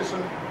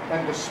cynicism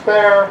and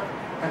despair,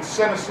 and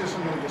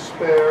cynicism and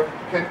despair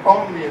can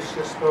only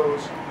assist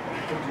those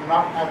who do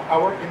not have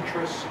our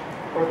interests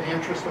or the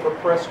interest of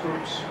oppressed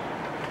groups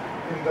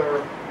in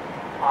their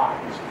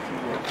eyes, if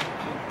you will.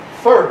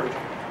 Third,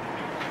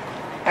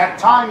 at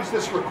times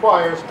this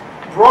requires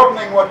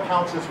broadening what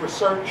counts as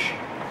research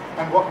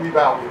and what we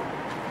value.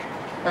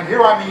 And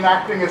here I mean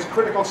acting as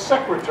critical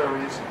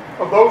secretaries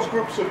of those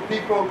groups of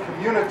people,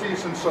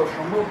 communities, and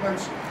social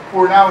movements who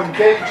are now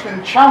engaged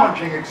in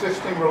challenging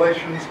existing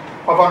relations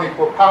of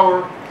unequal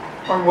power,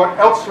 on what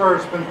elsewhere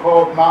has been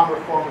called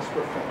non-reformist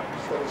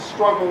reforms. That is,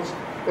 struggles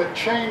that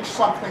change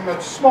something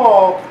that's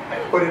small,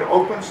 but it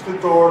opens the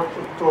door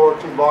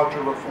to larger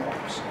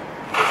reforms.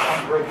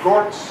 Andre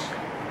Gortz,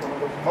 one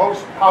of the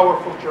most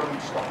powerful German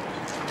scholars.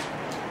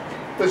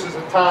 This is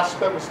a task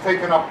that was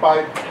taken up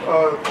by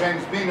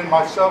James Bean and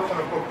myself in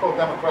a book called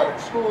Democratic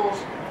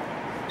Schools.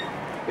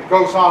 It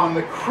goes on in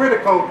the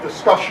critical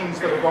discussions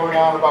that are going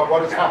on about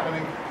what is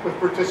happening with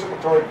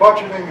participatory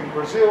budgeting in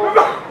Brazil,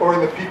 or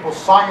in the People's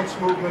Science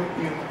Movement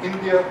in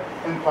India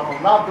and Tamil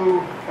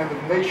Nadu, and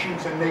the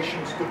nations and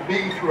nations to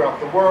be throughout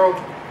the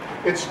world.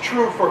 It's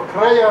true for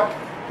CREA,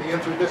 the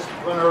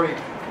Interdisciplinary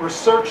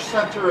Research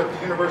Center at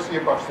the University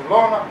of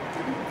Barcelona.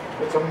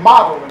 It's a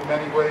model in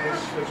many ways,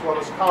 as well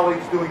as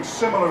colleagues doing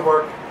similar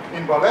work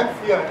in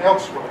Valencia and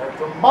elsewhere.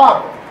 It's a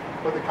model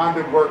for the kind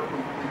of work we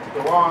need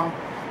to go on.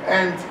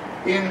 And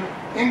in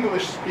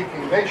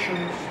English-speaking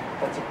nations,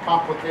 that's a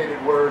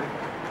complicated word,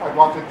 I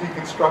want to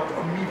deconstruct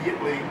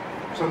immediately,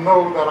 so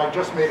know that I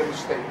just made a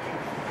mistake.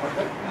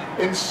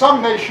 In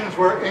some nations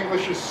where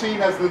English is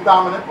seen as the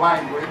dominant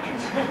language,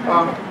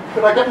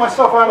 did I get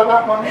myself out of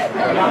that one?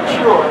 I'm not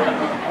sure.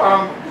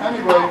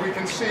 Anyway, we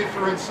can see it,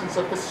 for instance,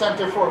 at the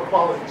Center for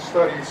Equality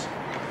Studies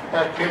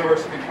at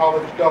University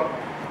College Dublin,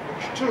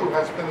 which too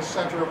has been a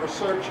center of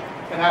research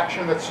and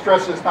action that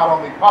stresses not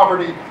only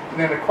poverty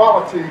and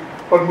inequality,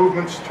 but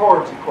movements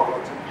towards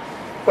equality.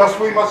 Thus,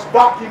 we must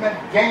document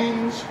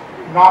gains,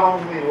 not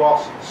only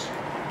losses.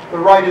 The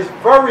right is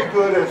very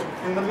good, as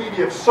in the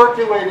media, of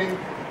circulating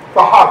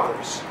the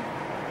horrors.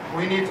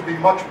 We need to be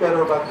much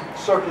better about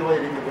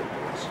circulating the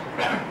victories.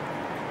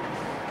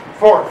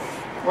 Fourth,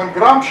 when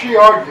Gramsci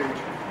argued,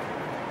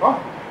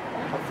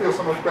 I feel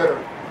so much better.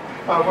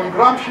 When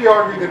Gramsci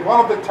argued that one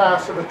of the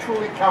tasks of a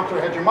truly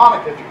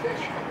counter-hegemonic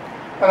education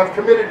and of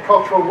committed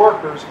cultural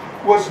workers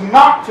was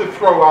not to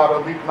throw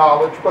out elite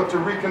knowledge, but to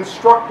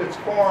reconstruct its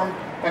form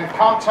and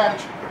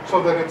content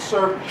so that it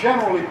served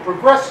generally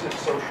progressive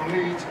social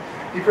needs,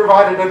 he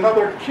provided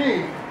another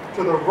key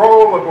to the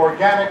role of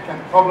organic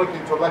and public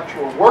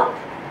intellectual work.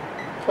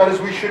 That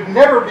is, we should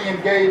never be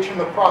engaged in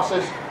the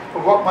process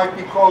of what might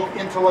be called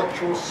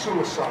intellectual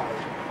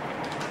suicide,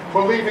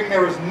 believing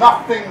there is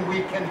nothing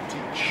we can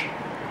teach.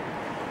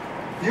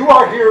 You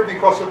are here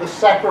because of the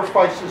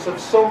sacrifices of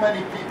so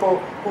many people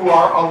who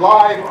are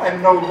alive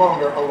and no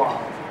longer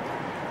alive.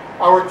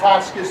 Our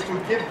task is to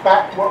give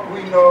back what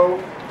we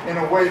know in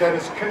a way that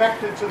is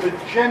connected to the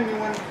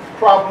genuine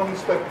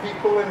problems that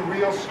people in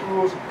real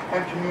schools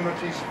and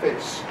communities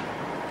face.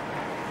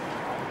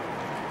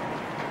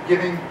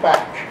 Giving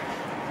back.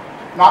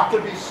 Not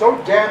to be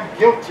so damn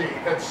guilty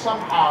that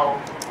somehow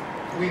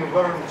we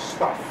learn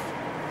stuff.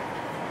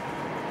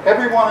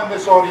 Everyone in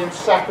this audience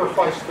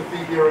sacrificed to be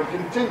here and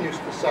continues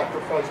to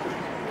sacrifice to be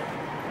here.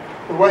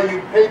 The way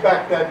you pay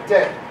back that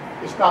debt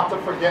is not to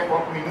forget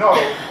what we know,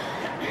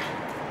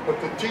 but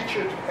to teach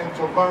it and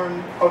to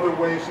learn other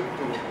ways of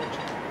doing it.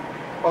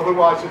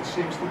 Otherwise, it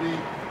seems to me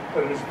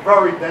that it is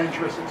very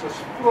dangerous. It's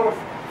a sort of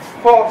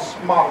false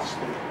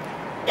modesty.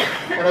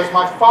 And as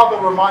my father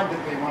reminded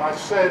me when I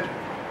said,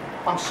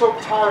 I'm so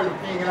tired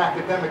of being an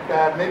academic,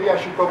 Dad, maybe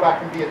I should go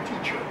back and be a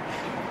teacher.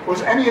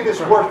 Was any of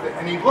this worth it?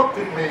 And he looked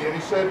at me and he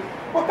said,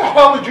 what the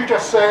hell did you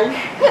just say?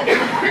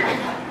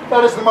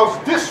 That is the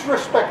most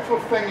disrespectful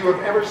thing you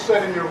have ever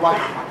said in your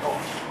life, Michael.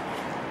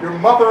 Your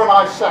mother and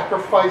I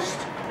sacrificed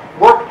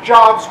work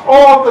jobs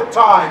all the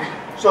time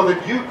so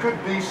that you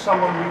could be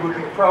someone we would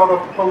be proud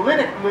of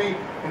politically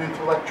and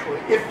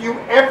intellectually. If you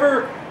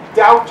ever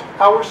doubt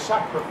our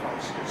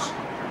sacrifices,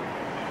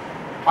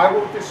 I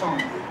will disown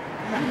you.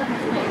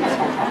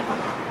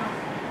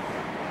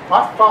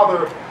 My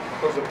father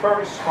was a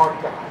very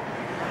smart guy.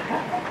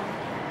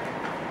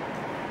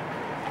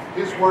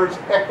 His words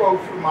echo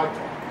through my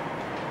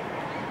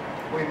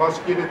talk. We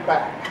must give it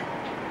back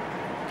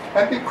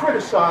and be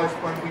criticized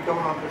when we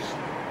don't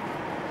understand.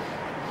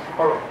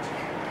 All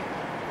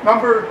right.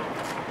 Number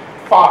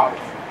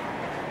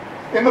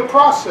 5. In the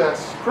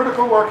process,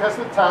 critical work has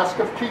the task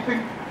of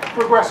keeping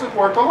progressive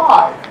work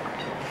alive.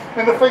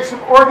 In the face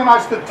of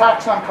organized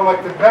attacks on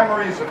collective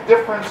memories of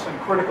difference and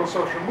critical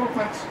social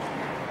movements,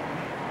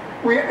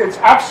 it's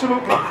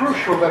absolutely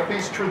crucial that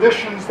these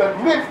traditions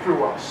that live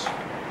through us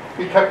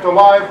be kept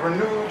alive,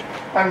 renewed,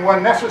 and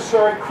when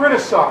necessary,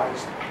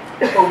 criticized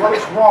for what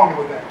is wrong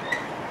with them.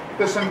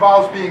 This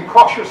involves being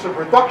cautious of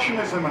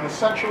reductionism and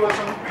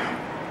essentialism,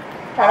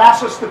 and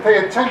asks us to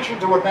pay attention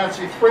to what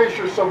Nancy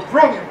Fraser so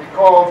brilliantly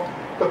called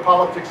the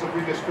politics of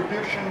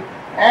redistribution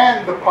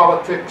and the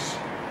politics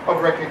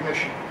of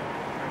recognition.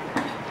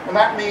 And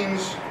that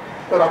means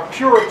that our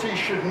purity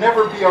should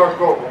never be our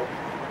goal,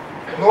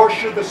 nor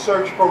should the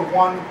search for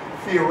one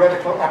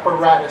theoretical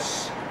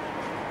apparatus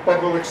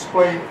that will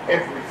explain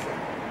everything.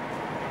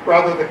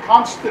 Rather, the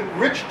constant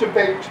rich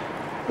debate,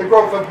 the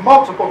growth of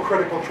multiple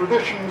critical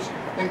traditions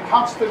in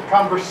constant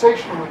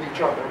conversation with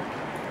each other,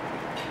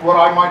 what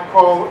I might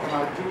call, and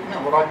I do,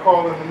 what I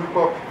call in the new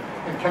book,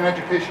 in Can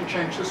Education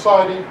Change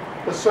Society,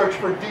 the search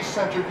for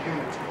decentered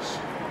unities,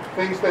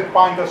 things that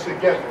bind us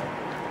together.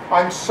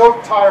 I'm so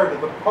tired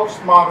of the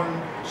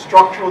postmodern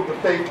structural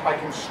debate I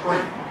can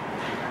scream.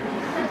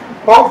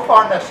 Both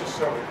are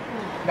necessary.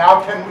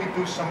 Now can we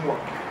do some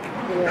work?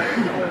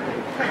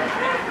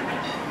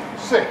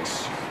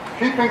 6.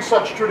 Keeping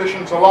such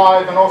traditions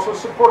alive and also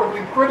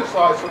supportively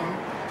criticizing them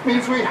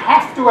means we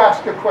have to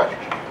ask a question.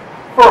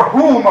 For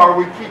whom are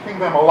we keeping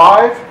them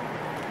alive?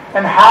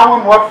 And how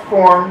and what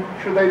form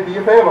should they be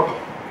available?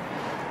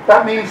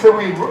 That means that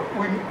we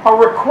are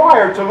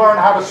required to learn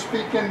how to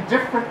speak in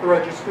different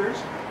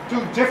registers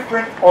to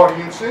different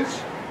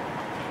audiences.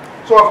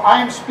 So if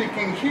I'm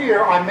speaking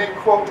here, I may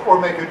quote or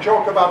make a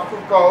joke about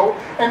Foucault,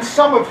 and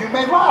some of you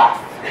may laugh.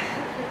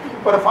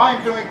 But if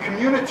I'm doing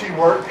community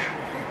work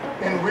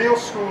in real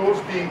schools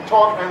being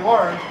taught and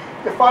learned,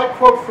 if I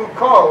quote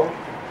Foucault,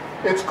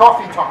 it's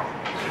coffee time.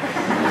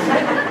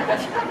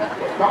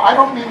 Now, I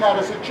don't mean that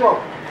as a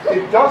joke.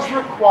 It does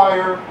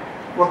require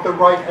what the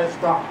right has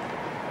done,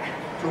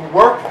 to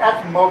work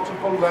at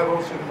multiple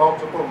levels in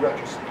multiple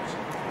registers.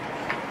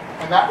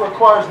 And that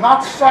requires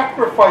not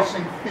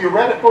sacrificing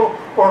theoretical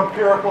or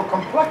empirical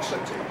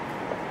complexity.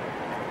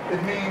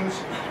 It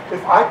means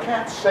if I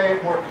can't say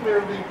it more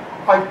clearly,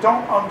 I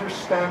don't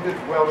understand it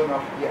well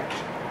enough yet.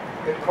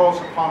 It calls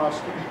upon us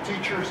to be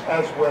teachers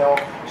as well,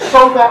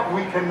 so that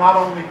we can not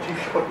only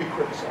teach but be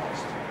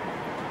criticized.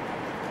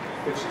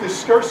 It's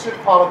discursive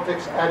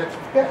politics at its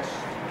best.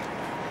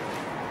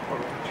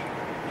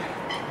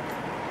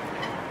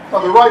 Now,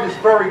 the right is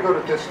very good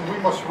at this, and we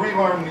must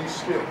relearn these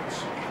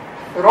skills.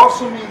 It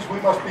also means we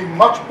must be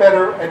much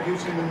better at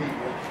using the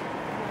media.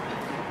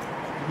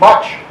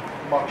 Much,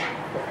 much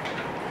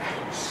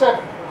better.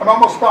 7. I'm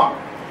almost done.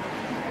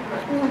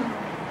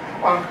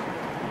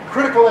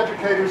 Critical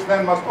educators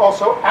then must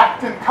also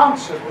act in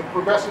concert with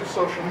progressive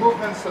social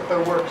movements that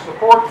their work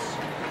supports,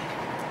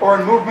 or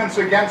in movements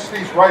against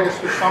these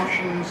rightist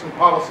assumptions and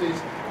policies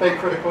they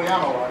critically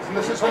analyze. And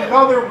this is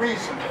another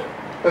reason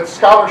that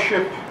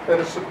scholarship that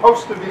is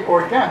supposed to be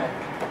organic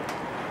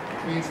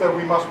means that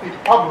we must be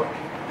public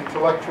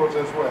intellectuals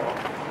as well.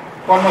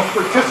 One must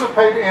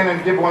participate in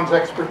and give one's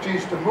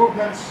expertise to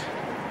movements,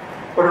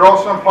 but it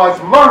also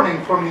implies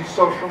learning from these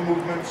social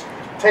movements,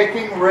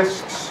 taking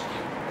risks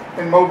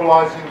in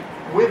mobilizing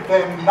with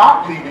them,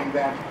 not leading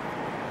them,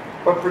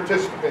 but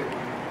participating.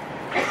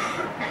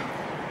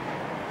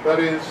 That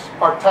is,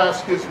 our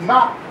task is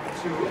not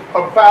to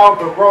avow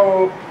the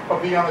role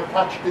of the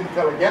unattached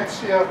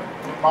intelligentsia,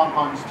 in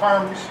Mannheim's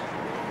terms.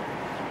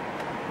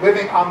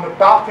 Living on the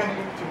balcony,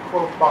 to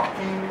quote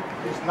Bakhtin,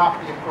 is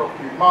not the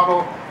appropriate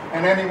model,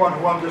 and anyone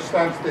who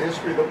understands the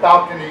history of the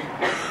balcony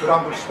would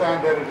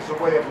understand that it is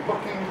a way of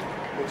looking,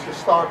 its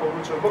historical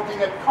roots are looking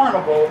at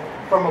Carnival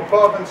from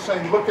above and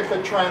saying, look at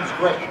the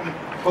transgression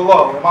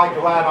below. Am I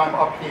glad I'm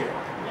up here?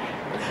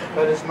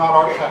 That is not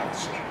our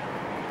task.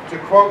 To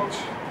quote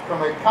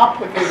from a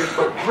complicated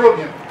but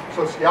brilliant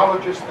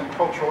sociologist and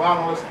cultural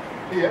analyst,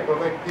 Pierre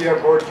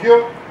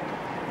Bourdieu,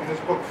 in his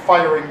book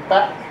Firing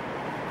Back,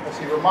 as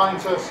he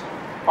reminds us,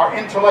 our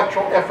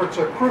intellectual efforts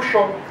are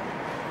crucial,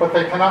 but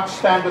they cannot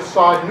stand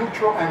aside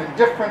neutral and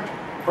indifferent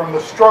from the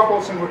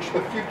struggles in which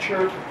the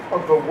future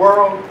of the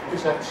world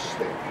is at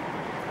stake.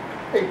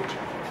 8.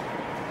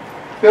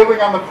 Building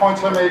on the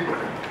points I made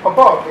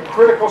above, the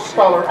critical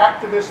scholar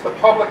activist, the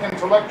public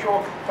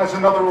intellectual, has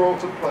another role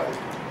to play.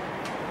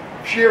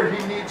 Here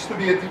he needs to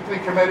be a deeply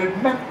committed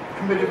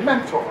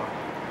mentor,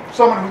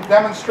 someone who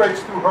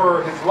demonstrates through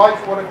her or his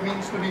life what it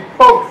means to be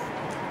both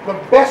the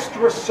best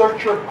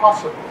researcher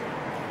possible,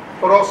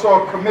 but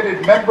also a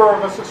committed member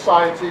of a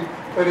society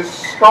that is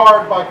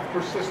scarred by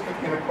persistent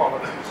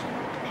inequalities.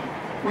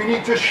 We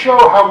need to show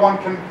how one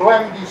can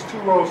blend these two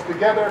roles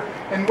together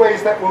in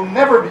ways that will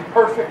never be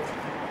perfect,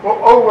 will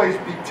always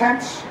be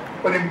tense,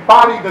 but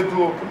embody the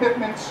dual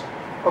commitments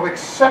of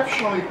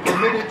exceptionally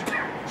committed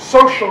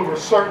social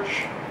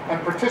research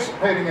and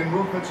participating in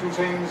movements whose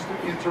aim is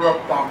to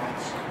interrupt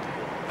dominance.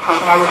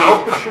 And I would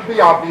hope it should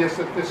be obvious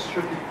that this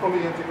should be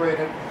fully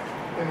integrated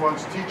in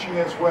one's teaching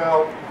as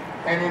well,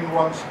 and in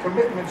one's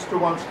commitments to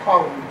one's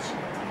colleagues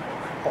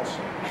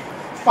also.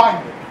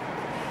 Finally,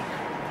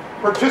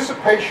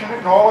 participation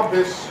in all of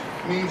this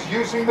means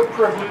using the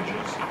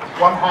privileges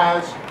one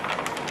has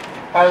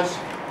as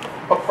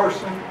a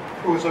person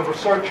who is a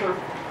researcher,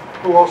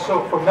 who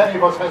also, for many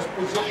of us, has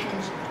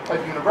positions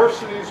at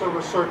universities or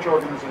research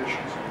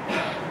organizations.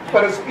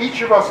 But as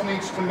each of us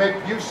needs to make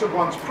use of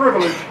one's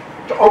privilege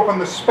to open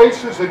the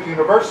spaces at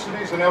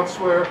universities and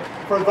elsewhere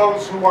for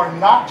those who are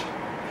not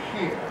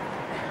here,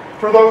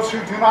 for those who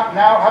do not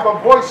now have a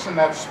voice in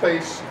that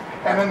space,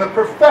 and in the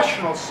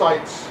professional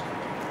sites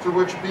to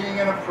which, being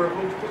in a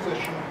privileged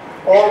position,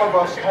 all of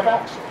us have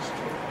access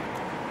to.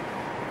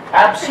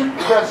 Absent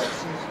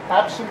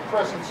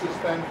presences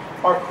then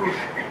are crucial.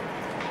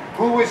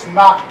 Who is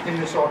not in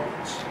this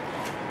audience?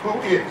 Who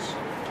is?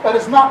 That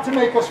is not to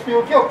make us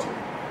feel guilty.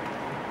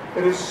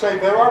 It is to say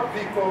there are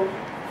people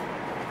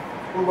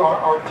who are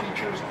our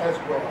teachers as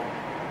well.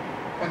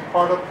 And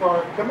part of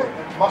our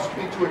commitment must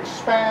be to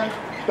expand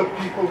the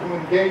people who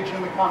engage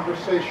in the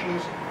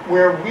conversations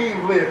where we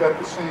live at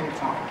the same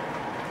time.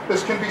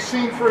 This can be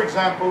seen, for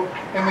example,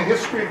 in the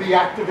history of the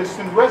Activist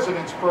in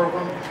Residence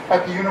program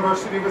at the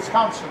University of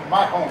Wisconsin,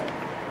 my home,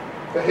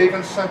 the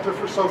Haven Center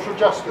for Social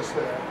Justice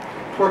there,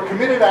 where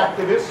committed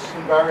activists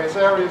in various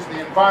areas,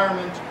 the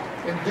environment,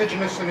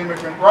 indigenous and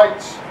immigrant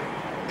rights,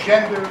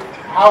 gender,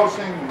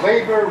 housing,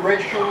 labor,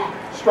 racial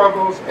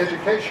struggles,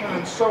 education,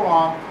 and so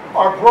on,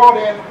 are brought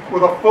in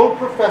with a full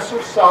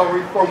professor's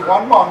salary for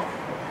 1 month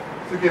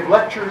to give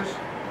lectures,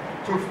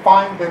 to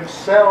find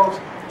themselves,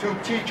 to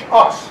teach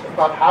us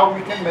about how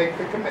we can make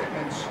the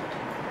commitments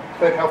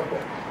that help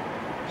them.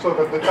 So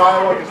that the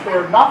dialogue is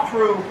there not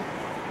through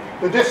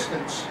the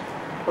distance,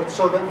 but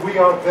so that we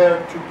are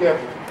there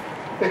together.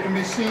 They can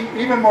be seen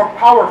even more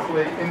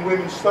powerfully in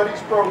women's studies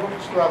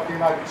programs throughout the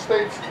United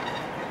States,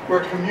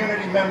 where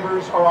community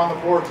members are on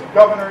the boards of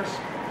governors,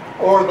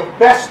 or the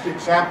best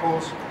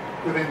examples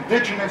with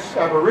indigenous,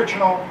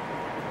 Aboriginal,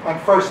 and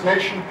First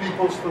Nation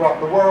peoples throughout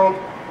the world,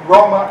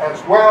 Roma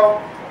as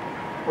well,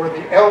 where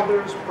the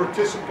elders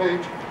participate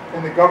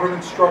in the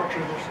governance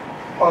structures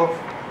of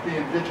the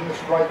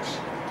indigenous rights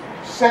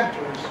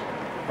centers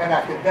and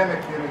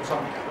academic units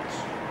on campus.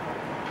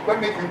 Let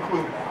me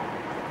conclude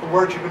now, the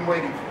words you've been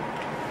waiting for.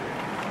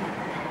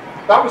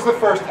 That was the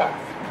first half.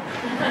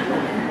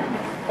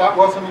 That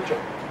wasn't a joke.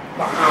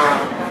 No.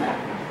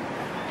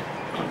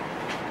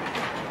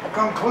 A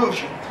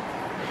conclusion.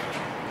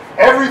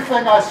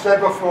 Everything I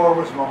said before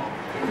was wrong.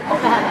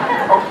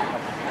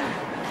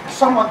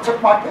 Someone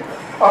took my paper.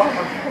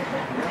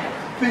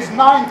 These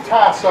 9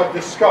 tasks I've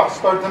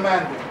discussed are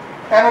demanding.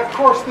 And of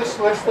course this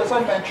list, as I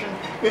mentioned,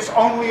 is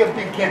only a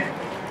beginning.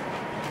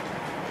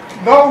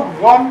 No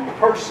one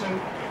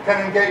person can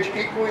engage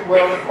equally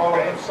well in all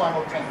of them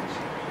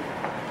simultaneously.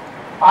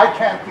 I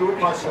can't do it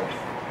myself.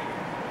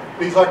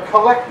 These are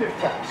collective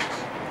tasks.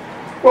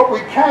 What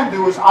we can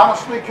do is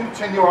honestly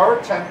continue our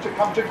attempt to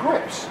come to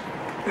grips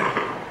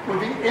with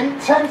the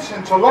intense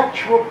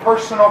intellectual,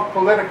 personal,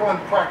 political, and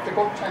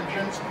practical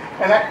tensions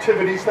and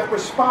activities that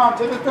respond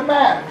to the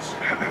demands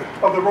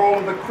of the role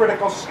of the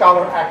critical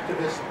scholar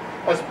activist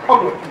as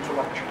public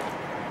intellectual.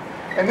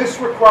 And this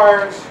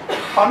requires,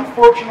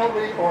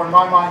 unfortunately, or in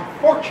my mind,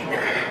 fortunately,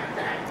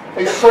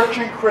 a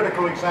searching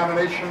critical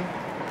examination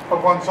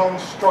of one's own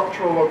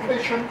structural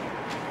location,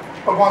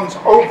 of one's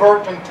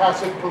overt and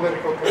tacit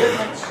political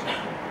commitments,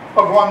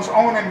 of one's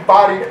own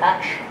embodied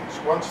actions,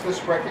 once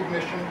this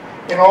recognition,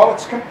 in all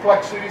its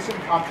complexities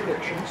and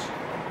contradictions,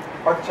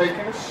 are taken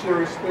as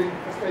seriously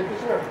as they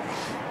deserve.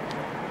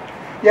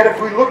 Yet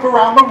if we look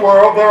around the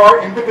world, there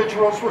are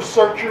individuals,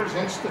 researchers,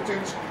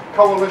 institutes,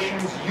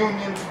 coalitions,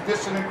 unions,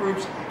 dissident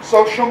groups,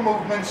 social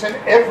movements in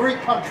every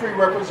country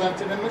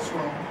represented in this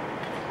room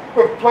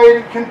who have played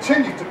and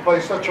continue to play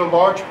such a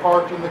large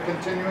part in the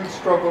continuing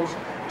struggles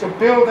to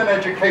build an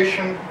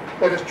education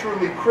that is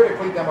truly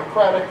critically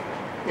democratic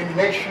in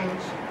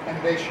nations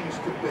and nations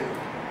to be.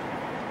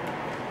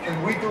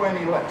 Can we do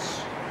any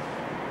less?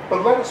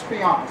 But let us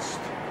be honest.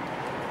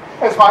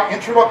 As my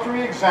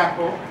introductory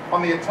example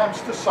on the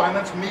attempts to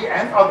silence me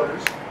and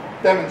others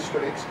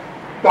demonstrates,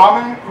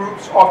 dominant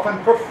groups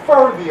often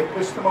prefer the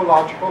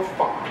epistemological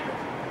fog,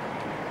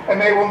 and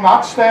they will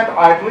not stand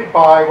idly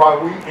by while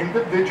we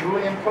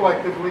individually and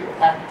collectively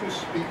act to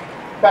speak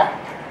back.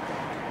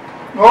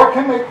 Nor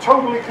can they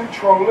totally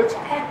control its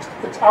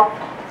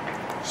outcome.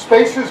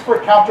 Spaces for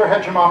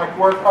counter-hegemonic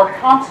work are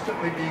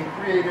constantly being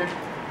created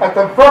at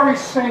the very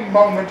same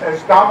moment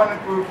as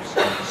dominant groups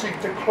seek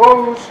to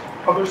close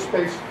other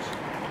spaces.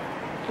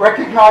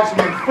 Recognizing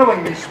and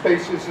filling these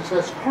spaces is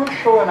as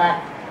crucial an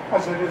act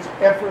as it has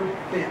ever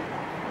been,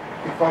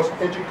 because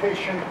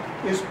education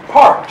is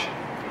part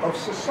of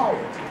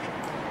society.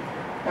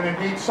 And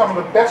indeed, some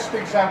of the best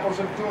examples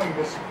of doing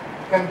this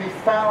can be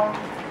found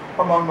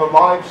among the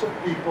lives of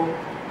people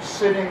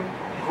sitting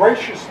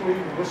graciously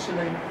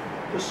listening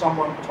to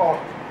someone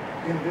talk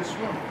in this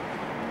room.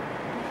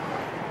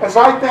 As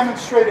I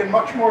demonstrate in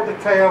much more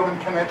detail in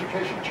Can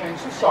Education Change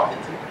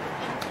Society,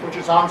 which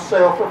is on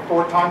sale for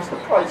 4 times the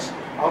price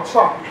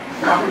outside.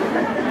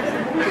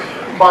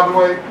 By the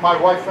way, my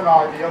wife and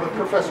I, the other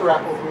Professor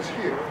Apple who is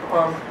here,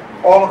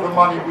 all of the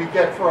money we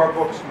get for our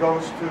books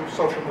goes to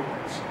social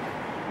movements.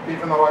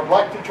 Even though I'd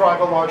like to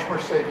drive a large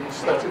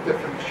Mercedes, that's a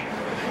different issue.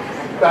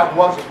 That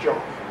was a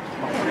joke.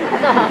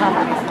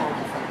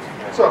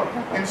 So,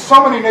 in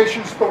so many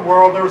nations of the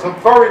world, there is a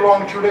very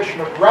long tradition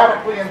of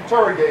radically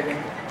interrogating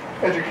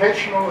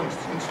educational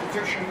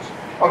institutions,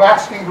 of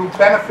asking who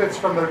benefits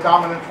from their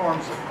dominant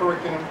forms of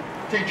curriculum,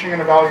 teaching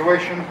and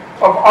evaluation,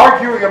 of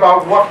arguing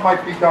about what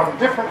might be done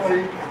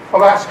differently,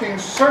 of asking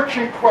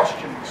searching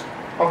questions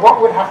of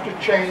what would have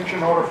to change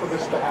in order for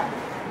this to happen.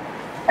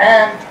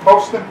 And,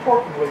 most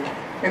importantly,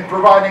 in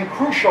providing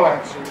crucial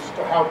answers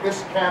to how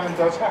this can and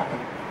does happen.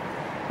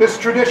 This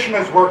tradition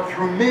has worked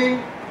through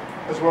me,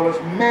 as well as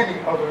many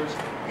others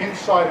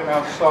inside and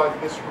outside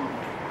this room.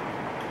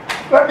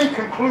 Let me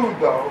conclude,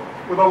 though,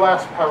 with the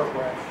last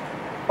paragraph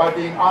by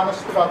being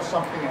honest about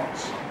something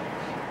else.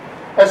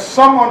 As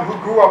someone who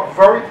grew up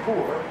very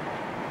poor,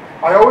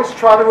 I always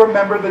try to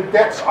remember the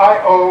debts I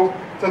owe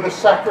to the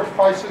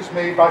sacrifices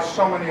made by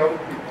so many other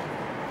people.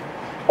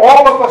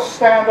 All of us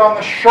stand on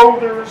the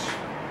shoulders,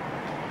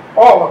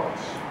 all of us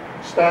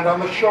stand on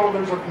the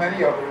shoulders of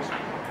many others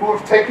who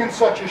have taken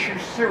such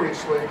issues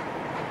seriously,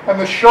 and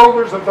the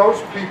shoulders of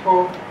those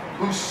people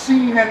whose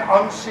seen and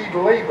unseen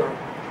labor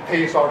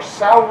pays our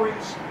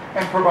salaries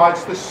and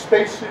provides the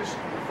spaces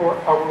for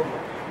our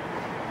work.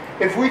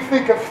 If we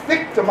think of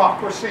thick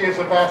democracy as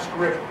a vast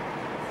river,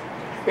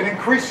 it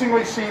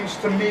increasingly seems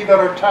to me that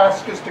our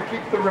task is to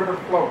keep the river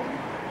flowing,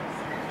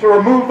 to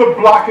remove the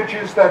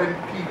blockages that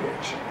impede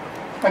it,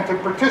 and to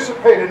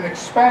participate in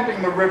expanding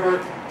the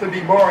river to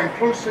be more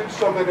inclusive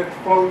so that it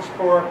flows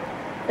for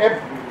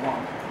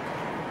everyone.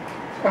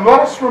 And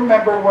let us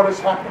remember what is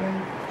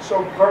happening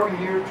so very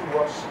near to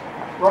us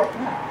right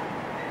now.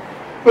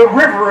 The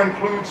river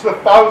includes the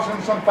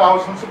thousands and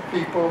thousands of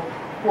people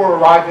who are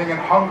arriving in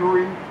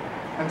Hungary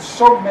and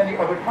so many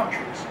other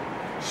countries,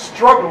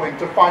 struggling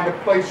to find a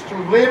place to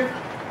live,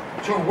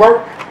 to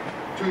work,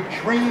 to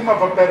dream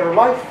of a better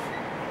life,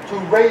 to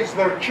raise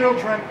their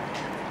children,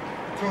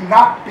 to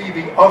not be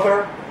the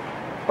other,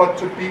 but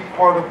to be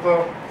part of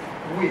the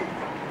we.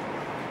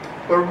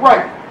 The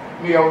right,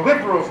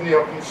 neoliberals,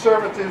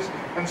 neoconservatives,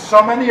 and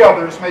so many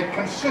others may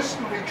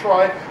consistently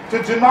try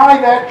to deny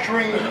that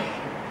dream,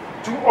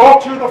 to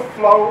alter the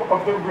flow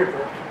of the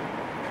river.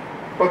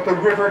 But the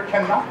river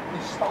cannot be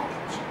stopped.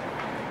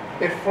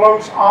 It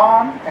flows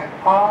on and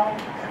on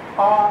and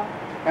on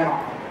and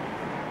on.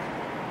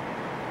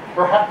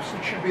 Perhaps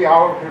it should be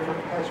our river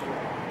as well.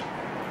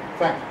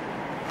 Thank you.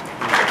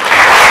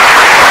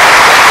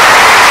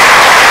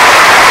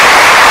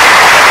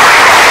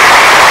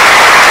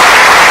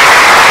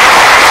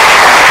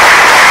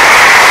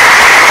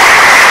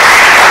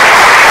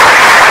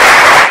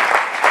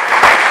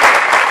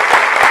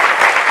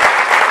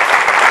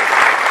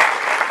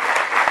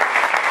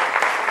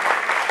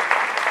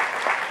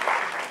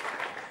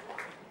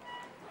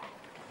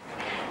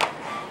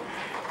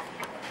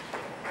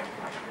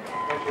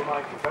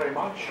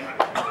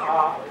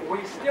 We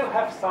still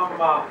have some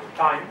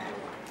time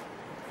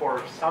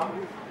for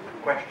some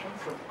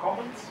questions and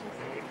comments.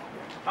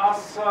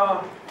 As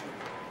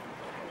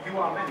you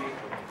are many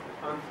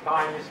and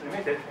time is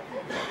limited,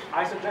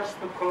 I suggest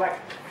to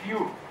collect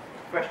few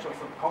questions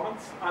and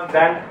comments and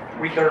then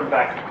we turn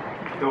back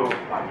to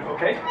life.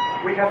 Okay?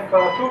 We have 2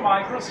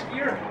 micros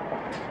here.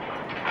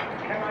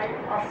 Can I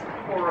ask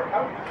for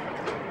help?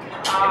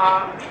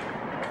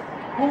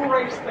 Who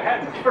raised the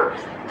hand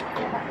first?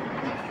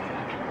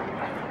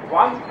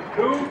 1,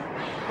 2,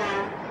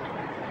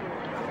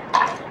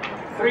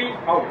 3.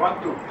 Oh,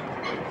 1, 2,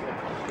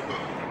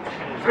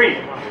 3,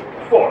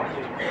 4.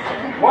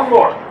 One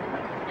more.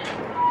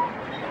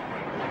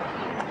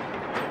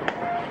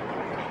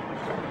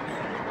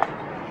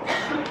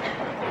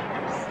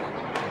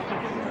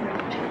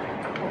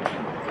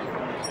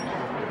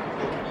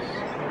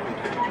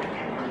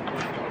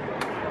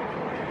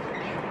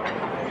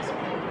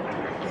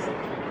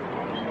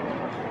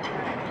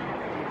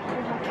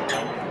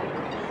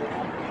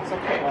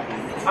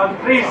 And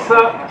please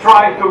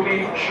try to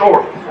be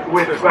short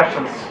with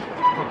questions.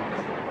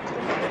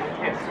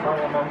 Yes, I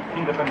am an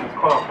independent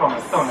scholar from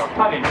Estonia,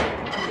 Tallinn.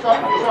 Sorry,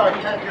 I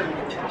can't hear you.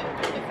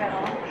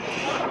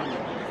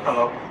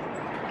 Hello.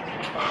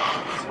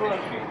 It's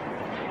working.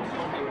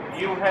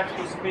 You have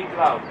to speak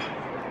loud.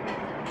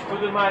 To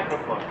the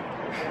microphone.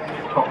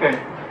 Okay,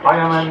 I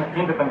am an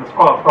independent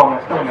scholar from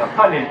Estonia,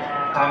 Tallinn,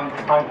 and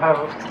I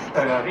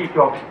have read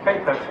your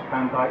papers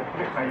and I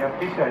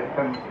appreciate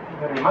them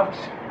very much.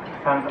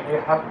 And I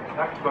have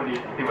actually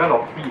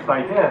developed these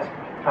ideas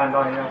and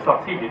I have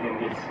succeeded in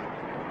this.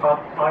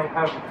 But I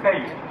have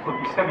failed to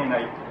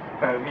disseminate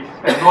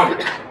this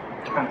knowledge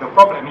And the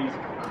problem is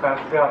that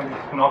there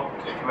is not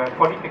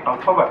political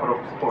power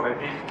groups for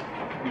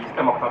these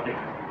democratic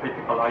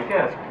political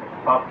ideas,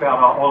 but there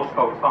are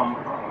also some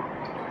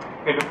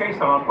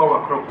educational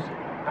power groups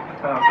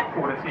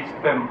who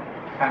resist them,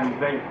 and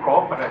they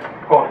cooperate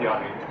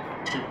cordially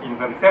in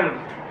themselves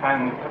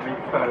and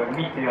with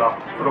media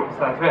groups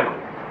as well.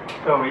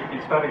 So it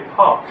is very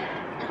hard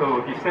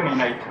to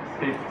disseminate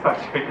such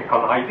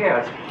critical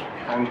ideas,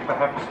 and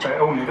perhaps the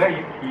only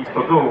way is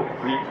to do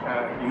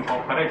in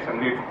cooperation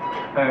with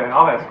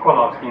other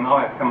scholars in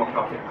other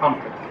democratic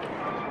countries.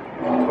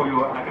 Do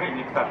you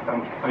agree with that,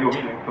 and are you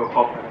willing to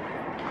cooperate?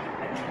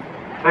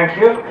 Thank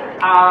you.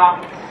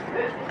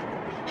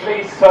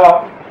 Please,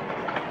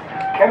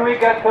 can we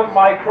get the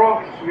micro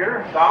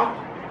here down?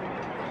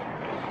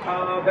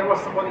 There was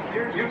somebody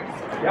here. You?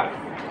 Yeah.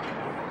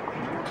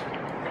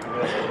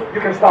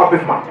 You can start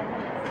with mine.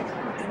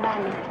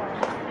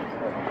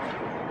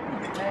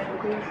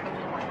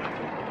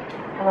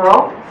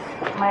 Hello,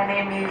 my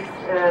name is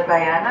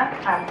Diana.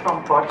 I'm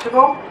from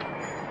Portugal.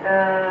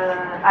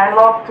 I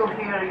love to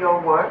hear your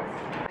words.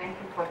 Thank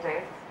you for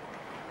that.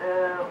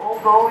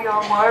 Although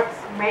your words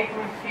make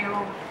me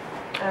feel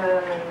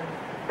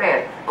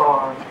bad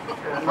or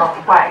not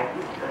quiet.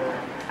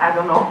 I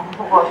don't know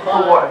what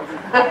the word.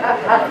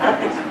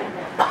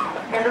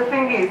 And the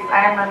thing is,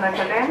 I am an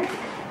academic.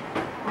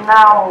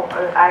 Now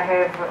I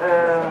have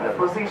a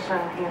position,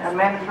 a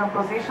management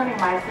position in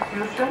my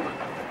institution.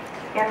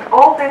 And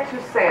all that you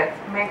said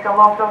make a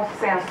lot of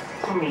sense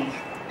to me.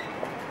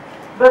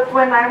 But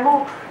when I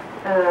look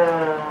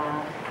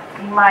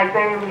in my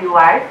daily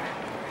life,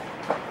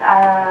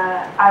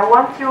 I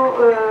want you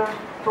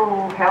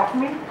to help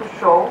me to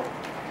show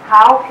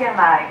how can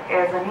I,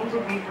 as an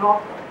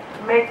individual,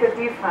 make a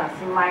difference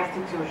in my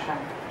institution.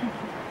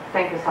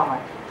 Thank you so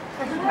much.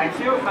 Thank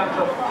you. And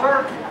the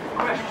third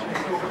question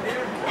is over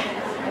here.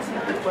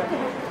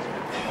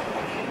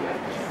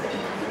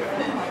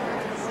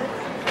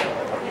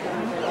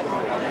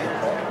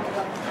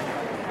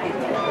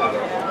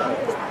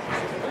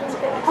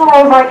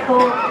 Hello,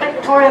 Michael.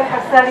 Victoria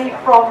Caselli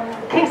from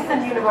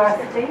Kingston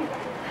University.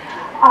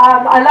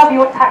 I love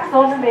your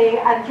taxonomy,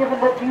 and given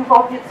that you've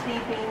obviously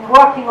been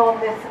working on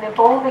this and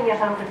evolving it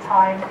over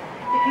time,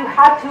 if you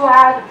had to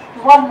add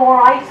one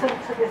more item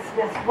to this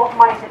list, what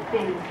might it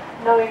be,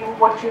 knowing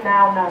what you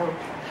now know?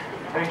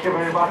 Thank you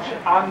very much.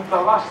 And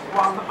the last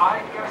one, I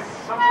guess,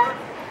 somewhere.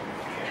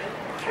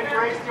 Can you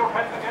raise your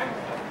hand again?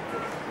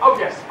 Oh,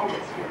 yes. Oh,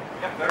 yes. Here.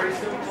 Yeah. Very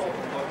simple,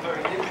 but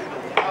very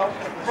difficult.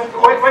 Just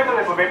wait a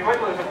little bit. Wait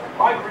a little bit.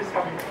 Michael is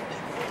coming.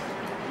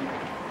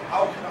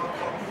 How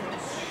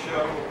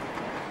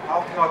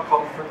can our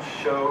conference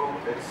show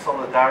its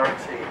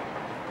solidarity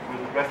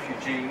with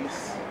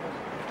refugees?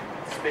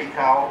 Speak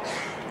out.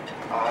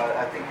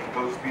 I think it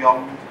goes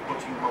beyond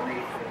putting money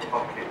in the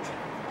bucket.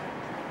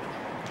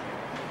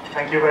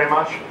 Thank you very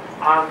much.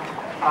 And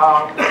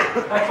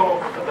that's all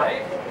for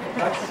today.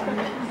 Let's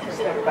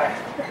step back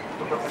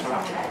to Professor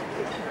Allen.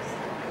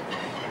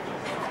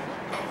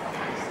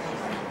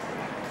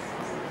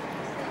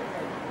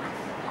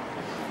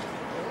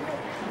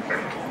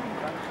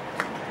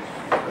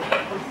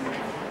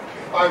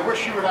 I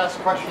wish you would ask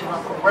questions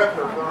about the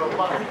weather. There are a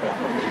lot.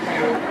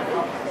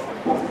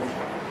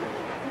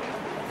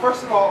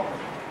 First of all,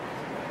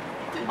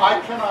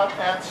 I cannot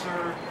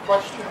answer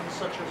questions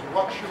such as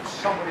what should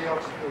somebody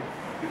else do.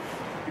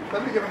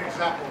 Let me give an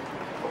example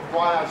of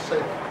why I say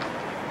that.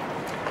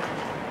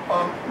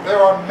 There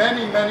are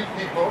many, many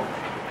people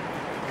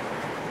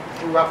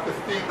who have to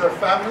feed their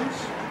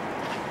families.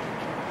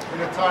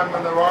 In a time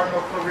when there are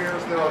no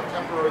careers, there are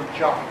temporary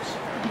jobs.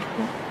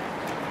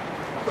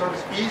 So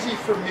it's easy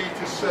for me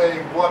to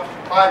say what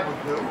I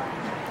would do,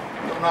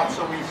 but not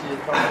so easy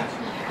at times.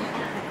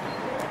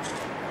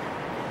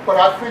 But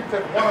I think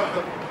that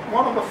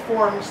one of the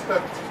forms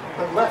that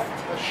the left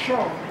has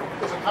shown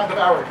is a kind of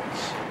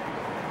arrogance,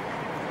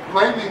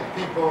 blaming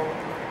people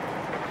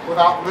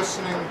without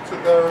listening to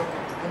their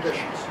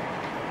conditions.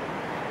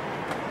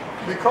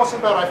 Because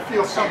of that, I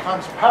feel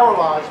sometimes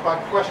paralyzed by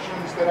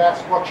questions that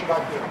ask, what should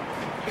I do?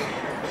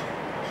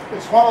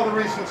 It's one of the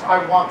reasons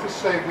I want to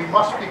say we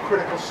must be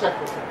critical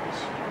secretaries.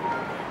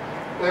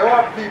 There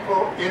are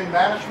people in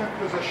management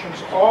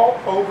positions all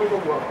over the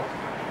world.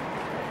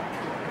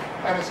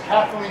 And as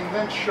Kathleen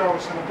Lynch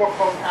shows in a book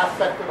called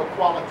Affective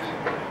Equality,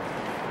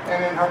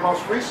 and in her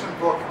most recent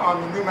book on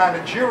the new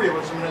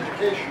managerialism in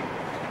education,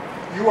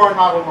 you are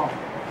not alone.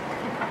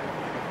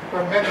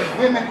 There are many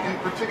women, in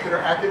particular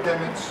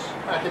academics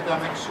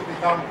who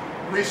become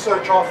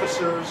research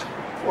officers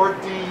or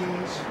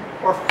deans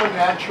or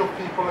financial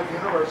people at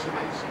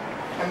universities,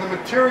 and the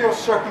material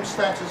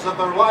circumstances of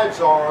their lives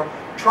are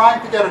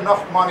trying to get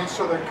enough money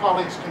so their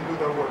colleagues can do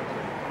their work,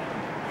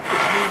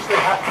 which means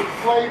they have to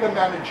play the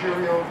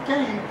managerial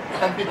game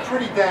and be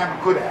pretty damn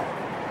good at it.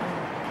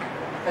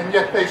 And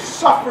yet they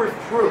suffer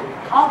through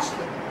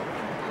constantly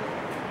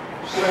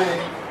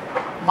saying,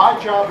 my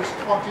job is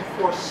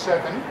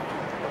 24/7.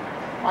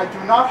 I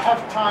do not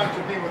have time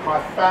to be with my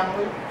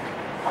family.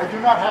 I do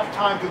not have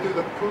time to do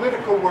the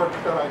political work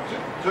that I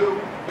do.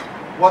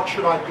 what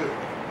should I do?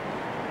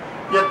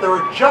 Yet there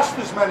are just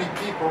as many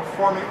people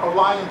forming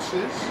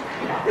alliances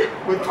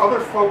with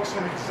other folks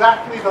in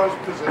exactly those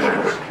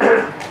positions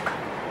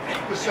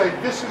to say,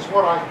 this is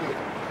what I do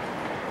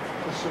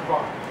to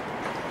survive.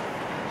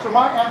 So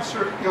my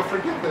answer, you'll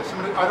forgive this,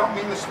 I don't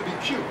mean this to be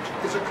cute,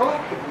 is a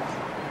collective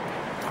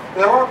one.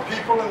 There are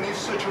people in these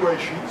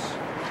situations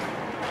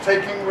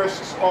taking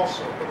risks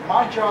also. But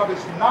my job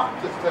is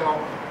not to tell,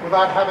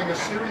 without having a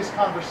serious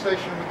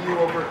conversation with you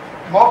over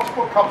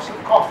multiple cups of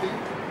coffee,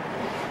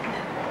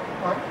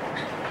 right?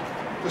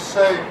 To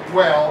say,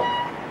 well,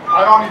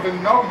 I don't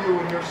even know you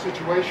in your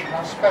situation.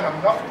 I've spent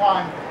enough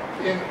time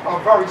in a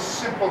very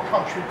simple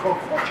country called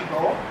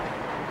Portugal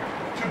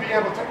to be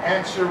able to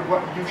answer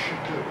what you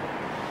should do.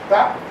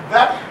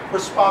 That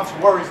response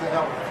worries the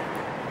hell out of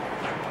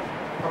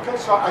me. Okay,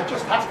 so I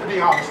just have to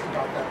be honest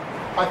about that.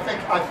 I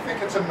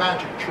think it's a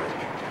magic trick.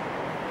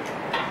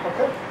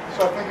 Okay,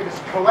 so I think it is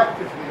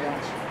collectively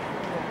answered.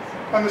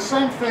 And the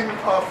same thing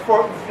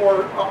for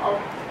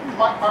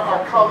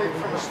our colleague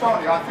from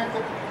Estonia. I think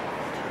that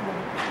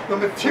the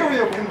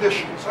material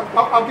conditions,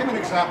 I'll give an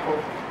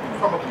example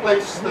from a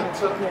place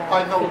that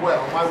I know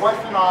well. My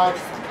wife and I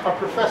are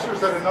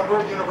professors at a number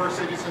of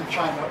universities in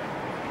China.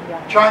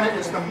 China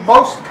is the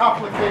most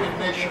complicated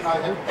nation I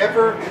have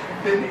ever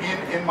been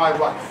in my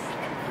life.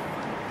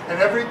 And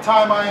every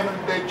time I am in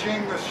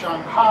Beijing or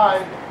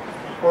Shanghai,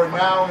 or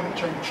now in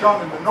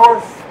Chengchun in the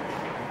north,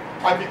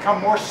 I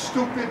become more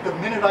stupid the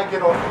minute I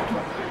get off the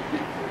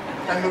plane.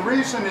 And the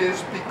reason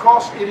is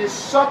because it is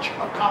such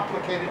a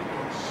complicated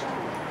place.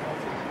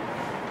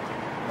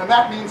 And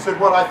that means that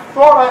what I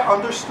thought I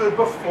understood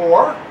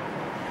before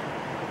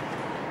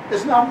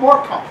is now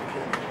more complicated.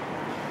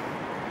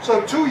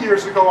 So 2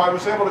 years ago, I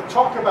was able to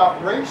talk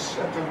about race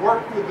and to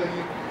work with the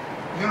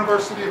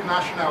University of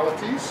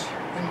Nationalities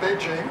in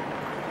Beijing.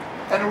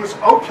 And it was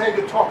okay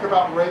to talk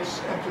about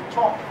race and to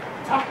talk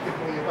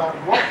tactically about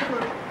what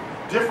could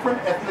different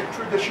ethnic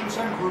traditions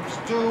and groups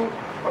do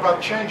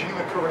about changing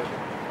the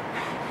curriculum.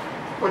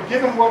 But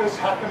given what is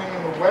happening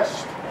in the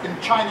West, in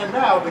China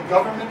now, the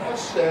government has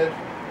said,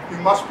 you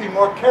must be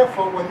more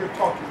careful when you're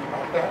talking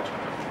about that,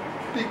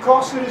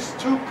 because it is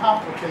too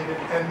complicated,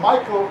 and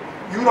Michael,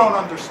 you don't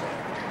understand.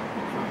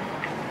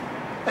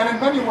 And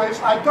in many ways,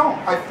 I don't.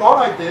 I thought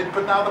I did,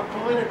 but now the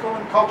political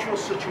and cultural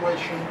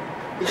situation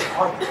is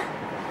harder.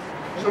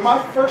 So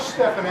my first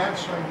step in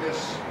answering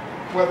this,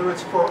 whether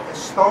it's for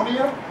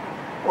Estonia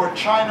or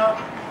China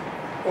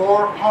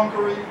or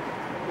Hungary,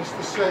 is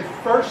to say,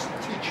 first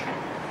teach me,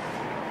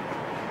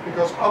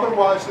 because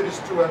otherwise it is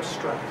too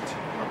abstract.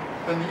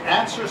 And the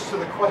answers to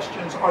the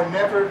questions are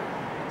never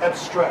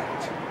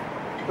abstract.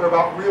 They're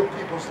about real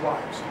people's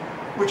lives,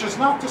 which is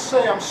not to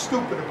say I'm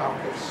stupid about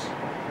this.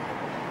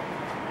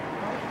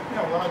 You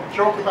know, when I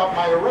joke about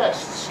my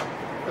arrests,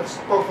 it's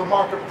both a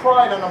mark of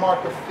pride and a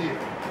mark of fear.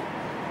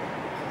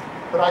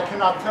 But I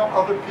cannot tell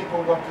other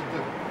people what to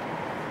do.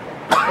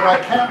 But I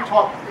can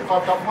talk, if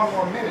I've got one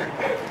more minute,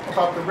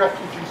 about the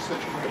refugee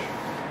situation.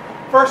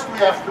 First, we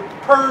have to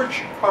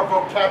purge our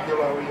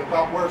vocabulary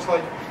about words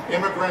like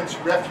immigrants,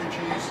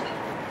 refugees.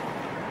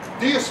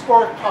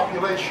 Diasporic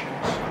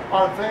populations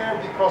are there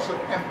because of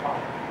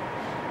empire.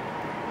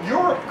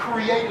 Europe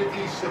created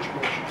these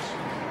situations.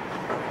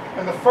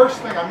 And the first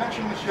thing, I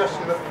mentioned this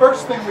yesterday, the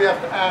first thing we have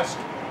to ask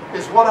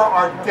is what are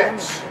our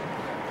debts?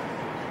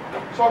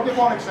 So I'll give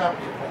one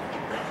example of that.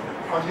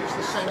 I'll use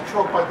the same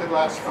trope I did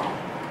last time.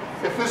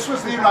 If this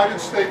was the United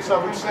States,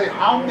 I would say,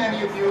 how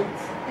many of you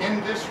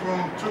in this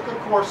room took a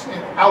course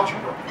in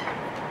algebra?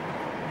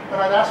 And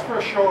I'd ask for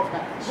a show of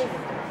hands.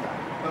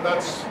 Now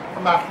that's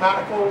a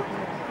mathematical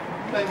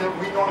thing that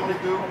we normally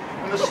do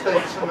in the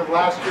States in the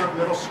last year of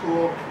middle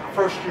school,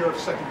 first year of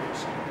secondary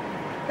school.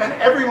 And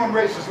everyone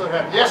raises their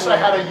hand. Yes, I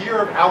had a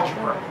year of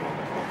algebra.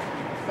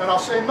 And I'll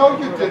say, no,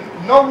 you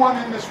didn't. No one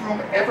in this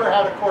room ever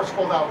had a course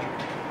called algebra.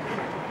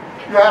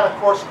 You had a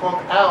course called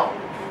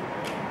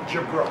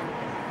algebra,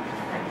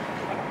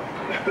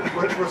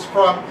 which was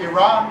from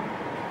Iran,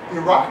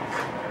 Iraq.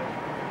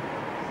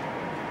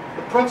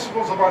 The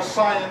principles of our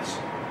science,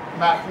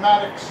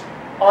 mathematics,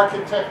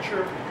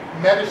 architecture,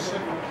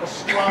 medicine,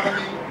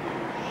 astronomy,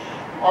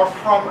 are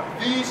from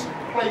these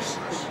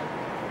places.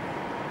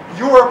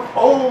 Europe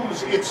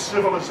owes its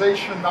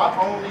civilization not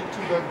only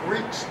to the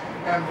Greeks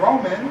and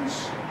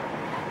Romans,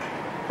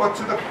 but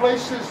to the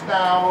places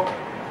now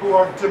who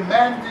are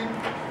demanding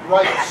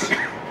rights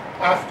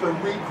after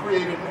we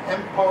created an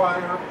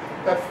empire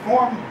that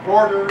formed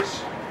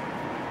borders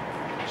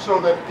so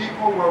that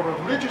people were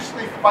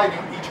religiously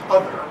fighting each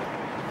other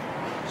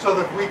so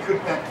that we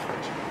could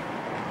benefit.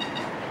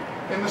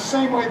 In the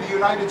same way, the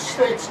United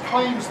States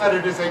claims that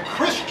it is a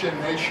Christian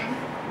nation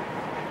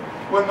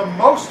when the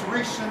most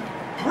recent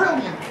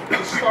brilliant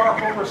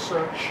historical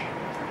research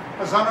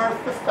has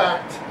unearthed the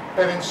fact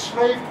that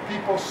enslaved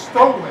people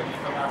stolen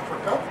from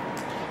Africa,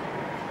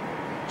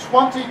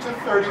 20 to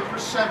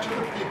 30% of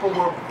the people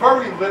were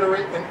very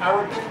literate in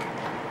Arabic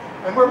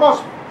and were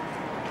Muslim.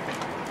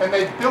 And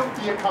they built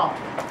the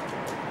economy.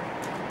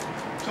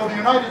 So the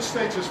United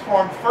States is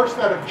formed first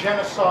out of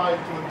genocide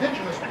to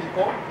indigenous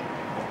people,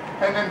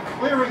 and then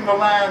clearing the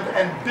land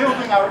and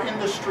building our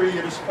industry.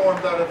 It is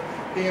formed out of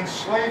the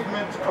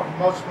enslavement of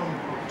Muslim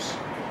groups.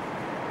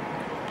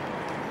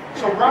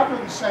 So rather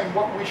than saying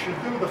what we should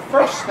do, the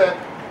first step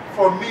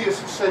for me is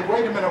to say,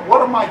 wait a minute,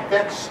 what are my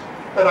debts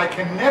that I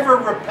can never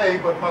repay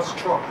but must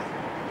try?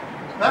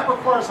 And that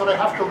requires that I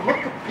have to look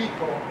at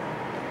people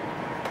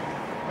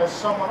as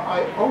someone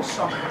I owe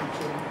something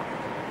to,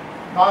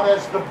 not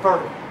as the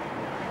burden.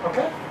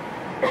 Okay?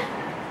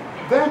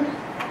 Then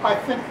I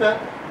think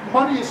that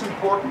money is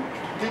important.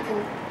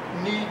 People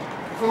need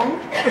food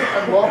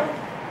and water.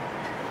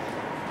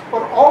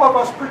 But all of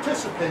us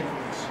participate in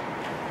this.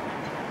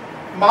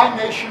 My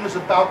nation is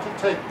about to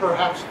take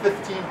perhaps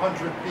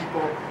 1,500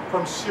 people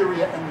from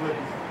Syria and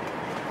Libya.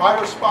 My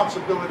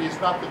responsibility is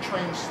not the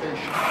train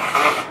station,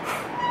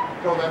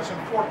 though that's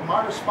important.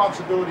 My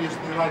responsibility is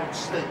the United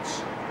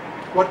States.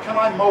 What can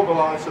I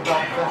mobilize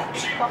about that?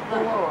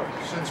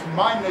 Since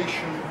my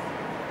nation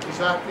is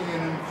acting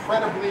in an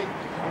incredibly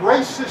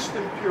racist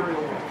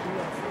imperial way.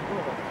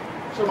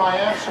 So my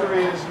answer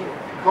is,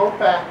 go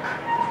back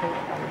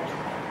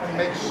and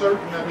make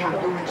certain that you're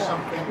doing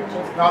something,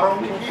 not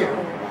only here,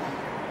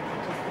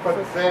 but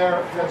there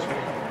as well.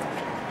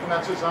 And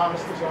that's as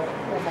honest as I can.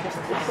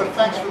 But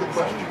thanks for the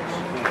questions.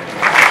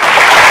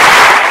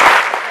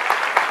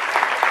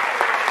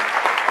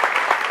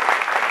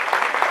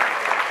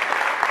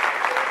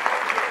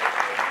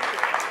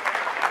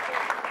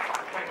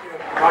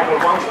 Michael,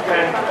 once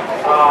again,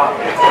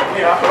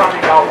 we are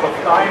running out of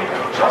time.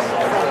 Just a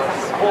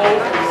small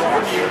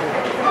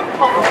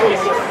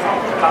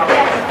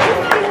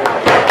review.